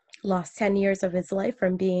 lost 10 years of his life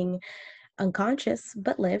from being unconscious,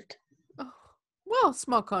 but lived. Oh. Well,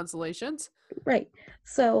 small consolations. Right.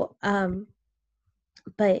 So,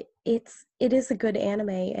 but it is a good anime,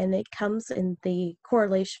 and it comes in the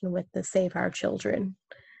correlation with the Save Our Children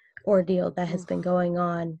ordeal that has Ooh. been going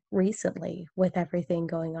on recently with everything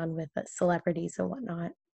going on with the celebrities and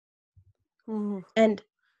whatnot. Ooh. And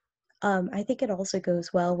I think it also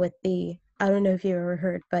goes well with the, I don't know if you ever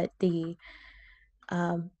heard, but the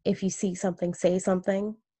if you see something, say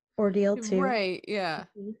something ordeal too. Right, yeah.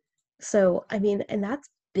 Mhm. So, I mean, and that's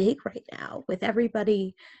big right now with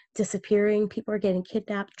everybody disappearing, people are getting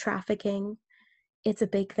kidnapped, trafficking. It's a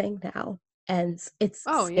big thing now. And it's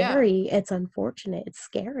Oh, yeah. scary, it's unfortunate, it's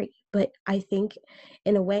scary. But I think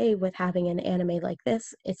in a way with having an anime like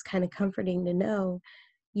this, it's kind of comforting to know,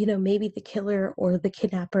 maybe the killer or the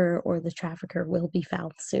kidnapper or the trafficker will be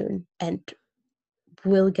found soon and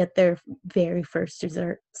will get their very first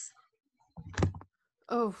desserts.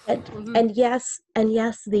 Oh. And yes,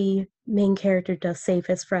 the main character does save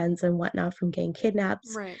his friends and whatnot from getting kidnapped,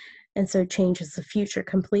 Right. and so changes the future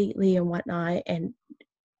completely and whatnot, and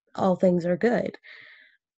all things are good.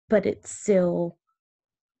 But it's still,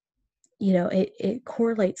 it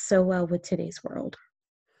correlates so well with today's world.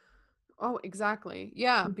 Oh, exactly.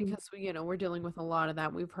 Yeah, Mhm. because we're dealing with a lot of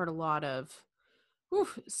that. We've heard a lot of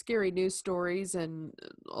scary news stories and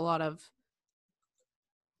a lot of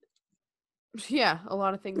yeah, a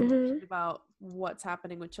lot of things Mhm. mentioned about what's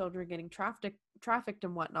happening with children getting trafficked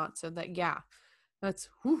and whatnot. So that yeah, that's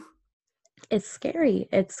whew. It's scary,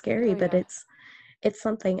 Oh but yeah. it's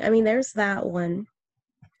something. I mean, there's that one.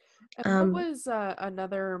 And what Um, was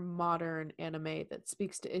another modern anime that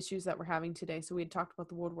speaks to issues that we're having today? So we had talked about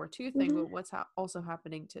the World War II thing, mhm. but what's also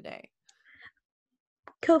happening today?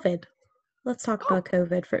 COVID. Let's talk Oh, about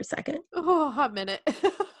COVID for a second. oh, hot minute.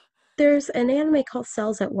 There's an anime called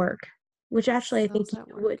Cells at Work, which actually I think Cells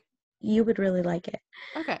at work. you would really like it.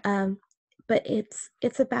 Okay. Um, but it's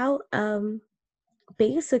about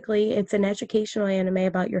basically it's an educational anime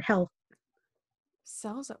about your health.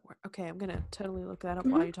 Cells at work. Okay, I'm gonna totally look that up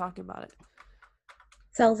while Mhm. you're talking about it.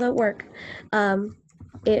 Cells at Work. Um,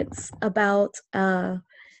 it's about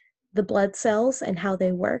the blood cells and how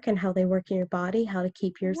they work and how they work in your body, how to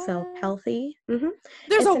keep yourself What? healthy.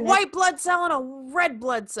 There's a It's white blood cell and a red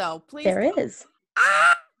blood cell. Please there tell. is.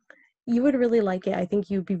 Ah! You would really like it. I think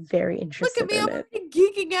you'd be very Look at interested me, in I'm it. already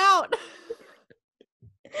geeking out.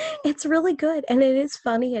 It's really good, and it is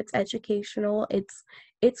funny, it's educational,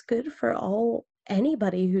 it's good for all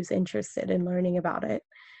anybody who's interested in learning about it.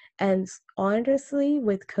 And honestly,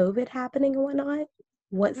 with COVID happening and whatnot,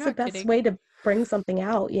 what's You're the not best kidding. way to bring something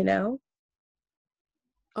out, you know?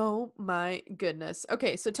 Oh my goodness.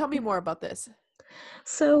 Okay, so tell me more about this.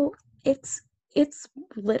 So it's it's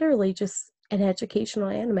literally just an educational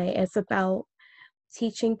anime. It's about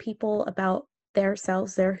teaching people about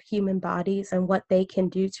themselves, their human bodies, and what they can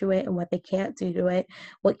do to it and what they can't do to it,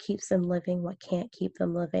 what keeps them living, what can't keep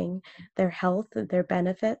them living, their health, their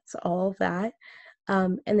benefits, all of that.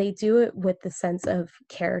 And they do it with the sense of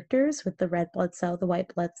characters, with the red blood cell, the white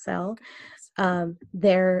blood cell, Goodness.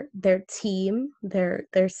 their team, their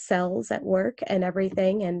cells at work, and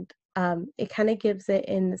everything. And it kind of gives it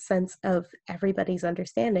in the sense of everybody's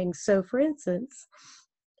understanding. So, for instance,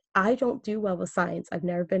 I don't do well with science. I've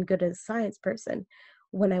never been good as a science person.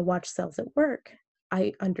 When I watched Cells at Work,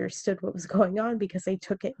 I understood what was going on because they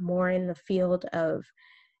took it more in the field of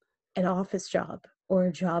an office job or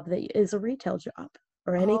a job that is a retail job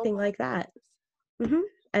or Oh anything my like that. goodness. hmm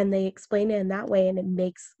And they explain it in that way, and it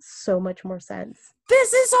makes so much more sense.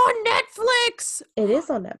 This is on Netflix. It is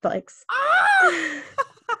on Netflix. Ah!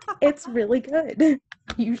 It's really good.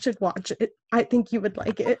 You should watch it. I think you would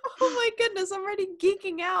like it. Oh my goodness, I'm already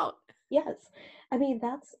geeking out. Yes.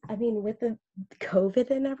 With the COVID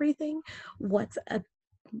and everything, what's a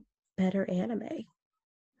better anime?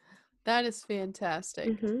 That is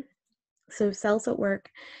fantastic. hmm So, Cells at Work,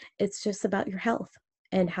 it's just about your health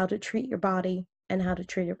and how to treat your body and how to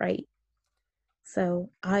treat it right. So,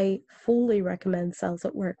 I fully recommend Cells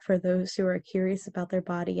at Work for those who are curious about their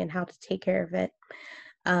body and how to take care of it.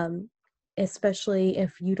 Um, Especially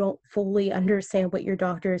if you don't fully understand what your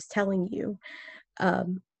doctor is telling you.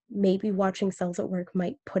 Maybe watching Cells at Work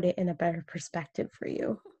might put it in a better perspective for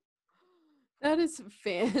you. That is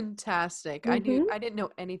fantastic. hmm I didn't know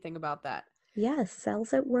anything about that. Yes,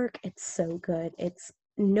 Cells at Work, it's so good. It's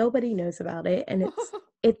nobody knows about it, and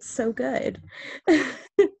it's so good.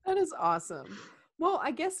 That is awesome. Well,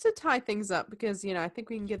 I guess to tie things up, because I think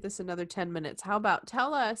we can give this another 10 minutes. How about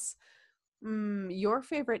tell us Your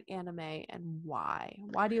favorite anime and why?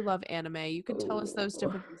 Why do you love anime? You can tell us those Oh.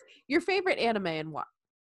 different things. Your favorite anime and why?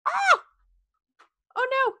 Ah!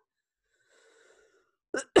 Oh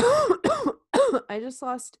no! I just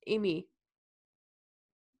lost Amy.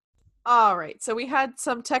 All right, so we had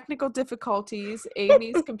some technical difficulties.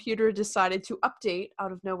 Amy's computer decided to update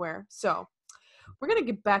out of nowhere. So we're going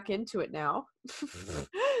to get back into it now.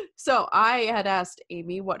 So I had asked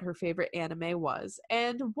Amy what her favorite anime was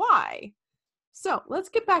and why. So let's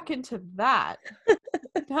get back into that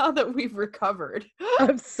now that we've recovered,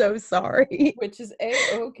 I'm so sorry. which is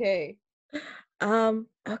a-okay.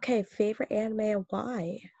 Okay, favorite anime and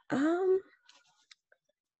why? Um,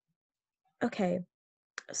 okay.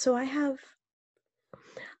 So I have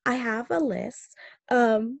a list.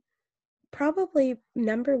 Um, Probably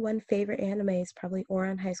number one favorite anime is probably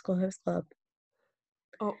Ouran High School Host Club.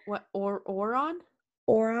 Oh, what? Oron?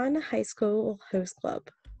 Ouran High School Host Club.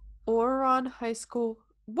 Oron High School.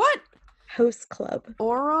 What? Host Club.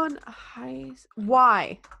 Oron High.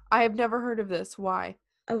 Why? I have never heard of this. Why?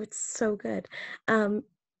 Oh, it's so good. Um,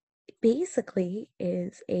 Basically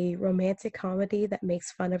is a romantic comedy that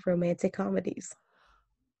makes fun of romantic comedies.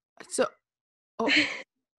 So, oh,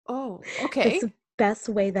 oh, That's okay. the best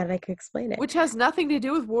way that I could explain it. Which has nothing to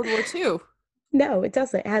do with World War II. No, it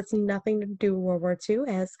doesn't. It has nothing to do with World War II,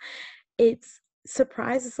 as it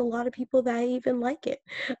surprises a lot of people that I even like it.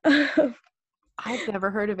 I've never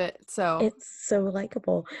heard of it. So, It's so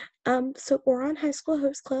likable. So Ouran High School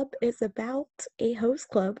Host Club is about a host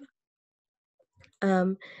club.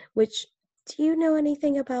 Um, which do you know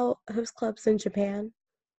anything about host clubs in Japan?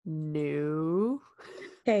 no.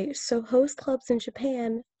 Okay, so host clubs in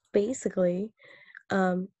Japan basically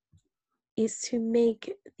um is to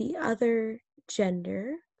make the other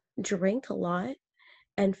gender drink a lot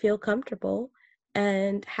and feel comfortable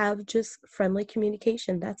and have just friendly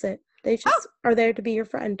communication. That's it. They Oh, just are there to be your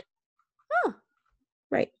friend. huh.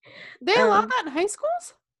 Right. They allow Um, that in high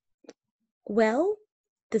schools? well,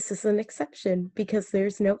 this is an exception because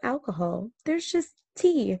there's no alcohol. There's just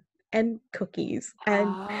tea and cookies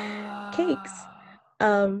and cakes. Ah.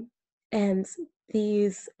 Um, and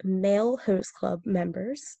these male host club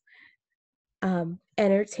members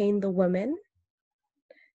entertain the women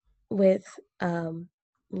with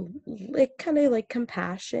like kind of like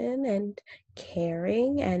compassion and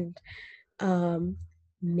caring and um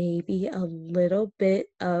maybe a little bit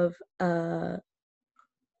of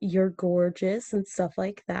you're gorgeous and stuff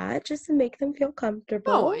like that just to make them feel Oh,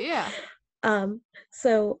 comfortable. yeah. um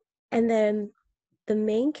so and then the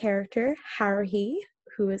main character Haruhi,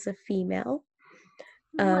 who is a female,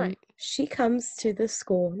 Right. she comes to the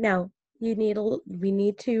school. Now we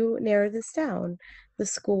need to narrow this down. The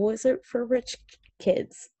school isn't for rich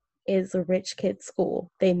kids. It is a rich kid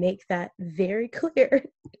school. They make that very clear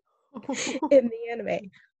in the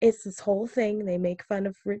anime. It's this whole thing. They make fun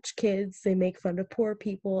of rich kids. They make fun of poor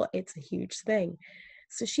people. It's a huge thing.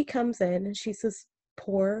 So she comes in and she's this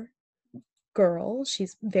poor girl.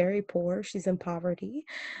 She's very poor. She's in poverty,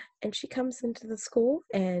 and she comes into the school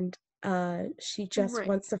and she just Right.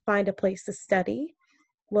 wants to find a place to study.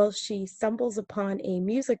 Well, she stumbles upon a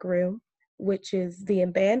music room, which is the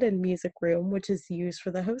abandoned music room, which is used for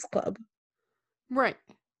the host club. Right.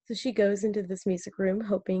 So she goes into this music room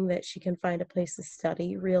hoping that she can find a place to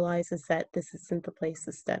study, realizes that this isn't the place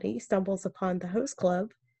to study, stumbles upon the host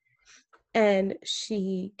club, and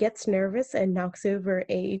she gets nervous and knocks over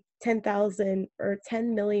a 10,000 or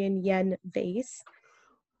 10 million yen vase.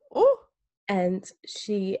 Oh. And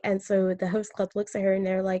so the host club looks at her and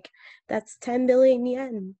they're like, that's 10 million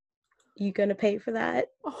yen. You gonna pay for that?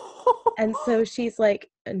 And so she's like,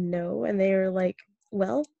 no. And they're like,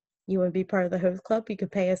 well, you want to be part of the host club? You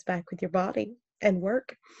could pay us back with your body and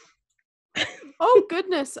work. Oh,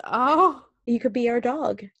 goodness. Oh. You could be our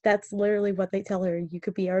dog. That's literally what they tell her. You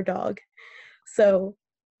could be our dog. So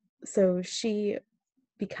she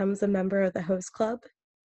becomes a member of the host club.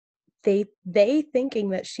 They thinking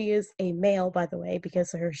that she is a male, by the way,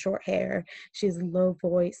 because of her short hair. She has a low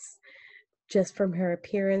voice, just from her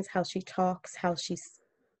appearance, how she talks, how she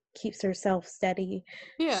keeps herself steady.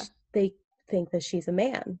 Yeah. They think that she's a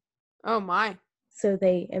man. Oh, my. So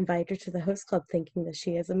they invite her to the host club thinking that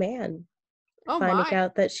she is a man, Oh, finding my.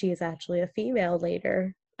 out that she is actually a female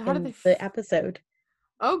later How did they in the episode,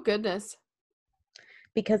 Oh, goodness.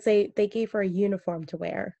 because they gave her a uniform to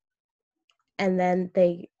wear. And then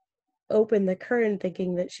they opened the curtain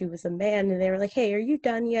thinking that she was a man, and they were like, hey, are you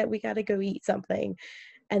done yet? We got to go eat something.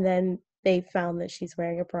 And then they found that she's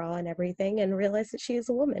wearing a bra and everything and realized that she is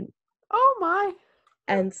a woman. Oh, my.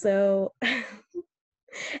 And so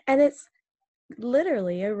and it's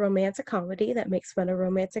literally a romantic comedy that makes fun of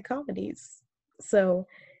romantic comedies. So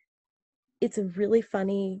it's a really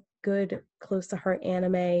funny, good, close to heart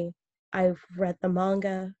anime. I've read the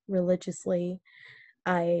manga religiously.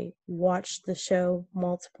 I watched the show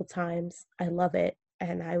multiple times. I love it,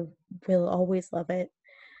 and I will always love it.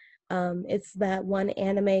 It's that one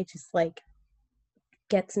anime just like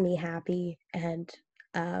gets me happy and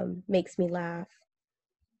makes me laugh.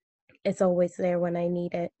 It's always there when I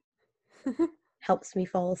need it. Helps me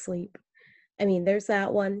fall asleep. I mean, there's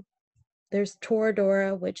that one. There's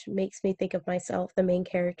Toradora, which makes me think of myself. The main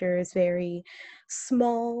character is very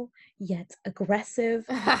small, yet aggressive,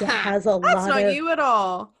 yet has a That's lot not of, you at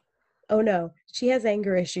all. oh no, she has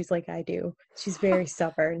anger issues like I do. She's very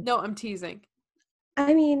stubborn. No, I'm teasing.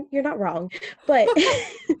 I mean, you're not wrong, but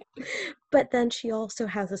but then she also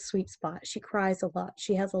has a sweet spot. She cries a lot.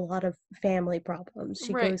 She has a lot of family problems.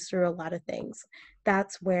 She Right, goes through a lot of things.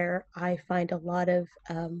 That's where I find a lot of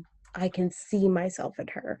I can see myself in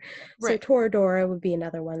her. So right. Toradora would be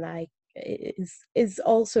another one that is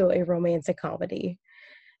also a romantic comedy.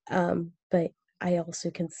 But I also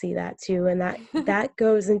can see that too, and that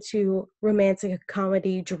goes into romantic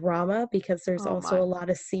comedy drama because there's Oh also a my. lot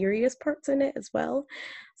of serious parts in it as well.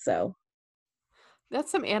 So That's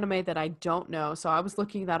some anime that I don't know. So I was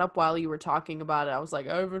looking that up while you were talking about it. I was like,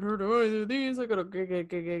 I haven't heard of either of these. I gotta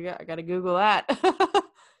Google that.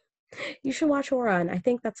 you should watch Oran. I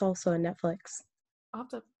think that's also on Netflix. I'll have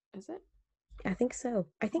to, is it? I think so.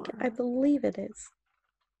 I Or believe it is.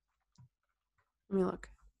 let me look.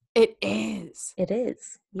 It is. It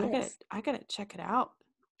is. I gotta Yes. I gotta check it out.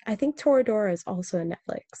 I think Toradora is also on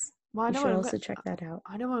Netflix. Well, I You know should what also check that out.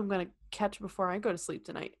 I know what I'm gonna catch before I go to sleep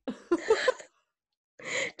tonight.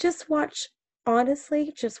 Just watch,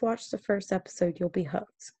 honestly, just watch the first episode. You'll be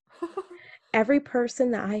hooked. Every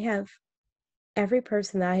person that I have every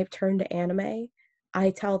person that I have turned to anime, I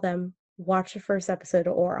tell them, watch the first episode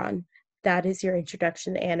of Oran. That is your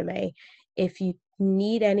introduction to anime. If you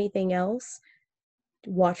need anything else,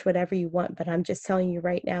 watch whatever you want. But I'm just telling you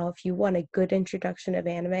right now, if you want a good introduction of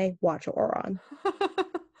anime, watch Oran.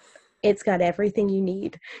 It's got everything you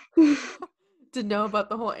need. To know about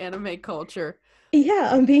the whole anime culture. Yeah,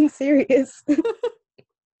 I'm being serious.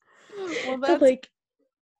 Well, that's Like,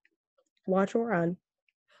 watch Oran.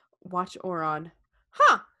 watch Oron.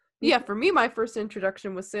 Huh. Yeah, for me, my first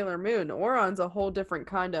introduction was Sailor Moon. Oron's a whole different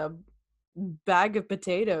kind of bag of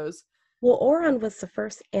potatoes. Well, Oran was the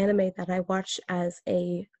first anime that I watched as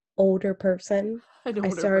a older person. An I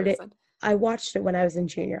older started person. I watched it when I was in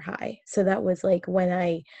junior high. So that was like when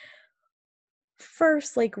I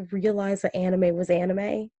first like realized that anime was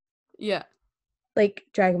anime. Yeah. Like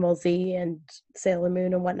Dragon Ball Z and Sailor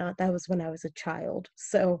Moon and whatnot. That was when I was a child.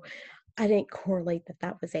 So I didn't correlate that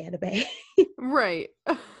that was anime. Right.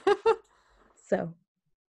 So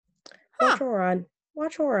watch Huh. Oran.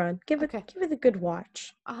 Watch Oran. Okay. Give it a good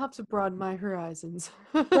watch. I'll have to broaden my horizons.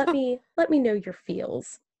 Let me know your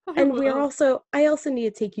feels. I And will. I also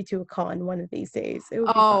need to take you to a con one of these days. It would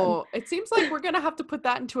be fun. Oh, it seems like we're gonna have to put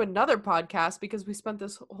that into another podcast because we spent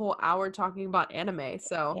this whole hour talking about anime.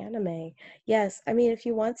 So Anime. Yes. I mean, if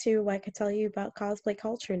you want to, I could tell you about cosplay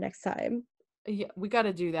culture next time. yeah, we got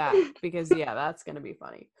to do that because yeah, that's gonna be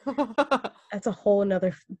funny. That's a whole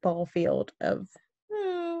nother ball field of,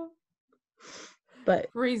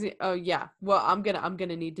 but Crazy. Oh yeah. Well, I'm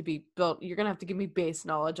gonna need to be built. You're gonna have to give me base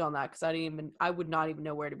knowledge on that because I would not even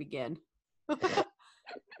know where to begin.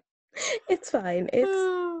 it's fine.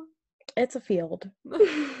 It's a field.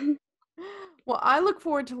 Well, I look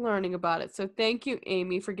forward to learning about it. So thank you,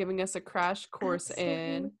 Amy, for giving us a crash course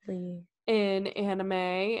Absolutely. in anime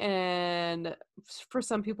and for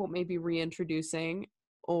some people maybe reintroducing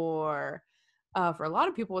or for a lot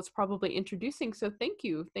of people it's probably introducing. So thank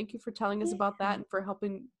you for telling us about that Yeah. and for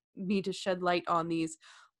helping me to shed light on these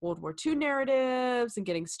World War II narratives and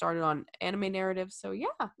getting started on anime narratives. So yeah.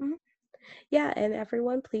 Mhm. Yeah, and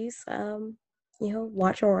everyone, please,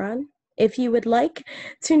 watch Oran. If you would like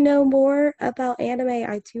to know more about anime,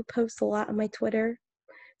 I do post a lot on my Twitter.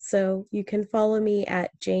 So you can follow me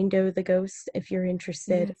at Jane Doe the Ghost if you're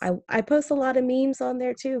interested. Yes. I post a lot of memes on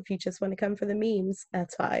there too. If you just want to come for the memes,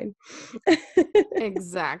 that's fine.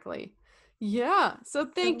 Exactly. Yeah. So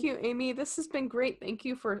thank So, you, Amy. This has been great. Thank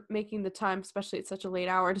you for making the time, especially at such a late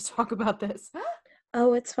hour, to talk about this.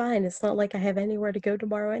 oh, it's fine. It's not like I have anywhere to go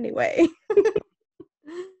tomorrow anyway.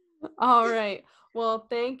 All right. Well,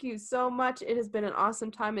 thank you so much. It has been an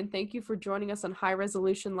awesome time, and thank you for joining us on High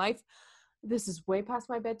Resolution Life. This is way past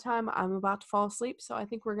my bedtime. I'm about to fall asleep, so I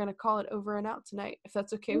think we're going to call it over and out tonight, if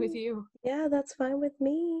that's okay with you. Yeah, that's fine with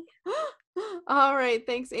me. All right.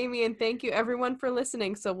 Thanks, Amy. And thank you, everyone, for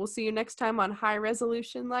listening. So we'll see you next time on High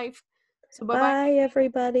Resolution Life. So bye bye. Bye,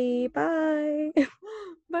 everybody. Bye.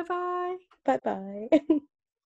 Bye bye. Bye bye.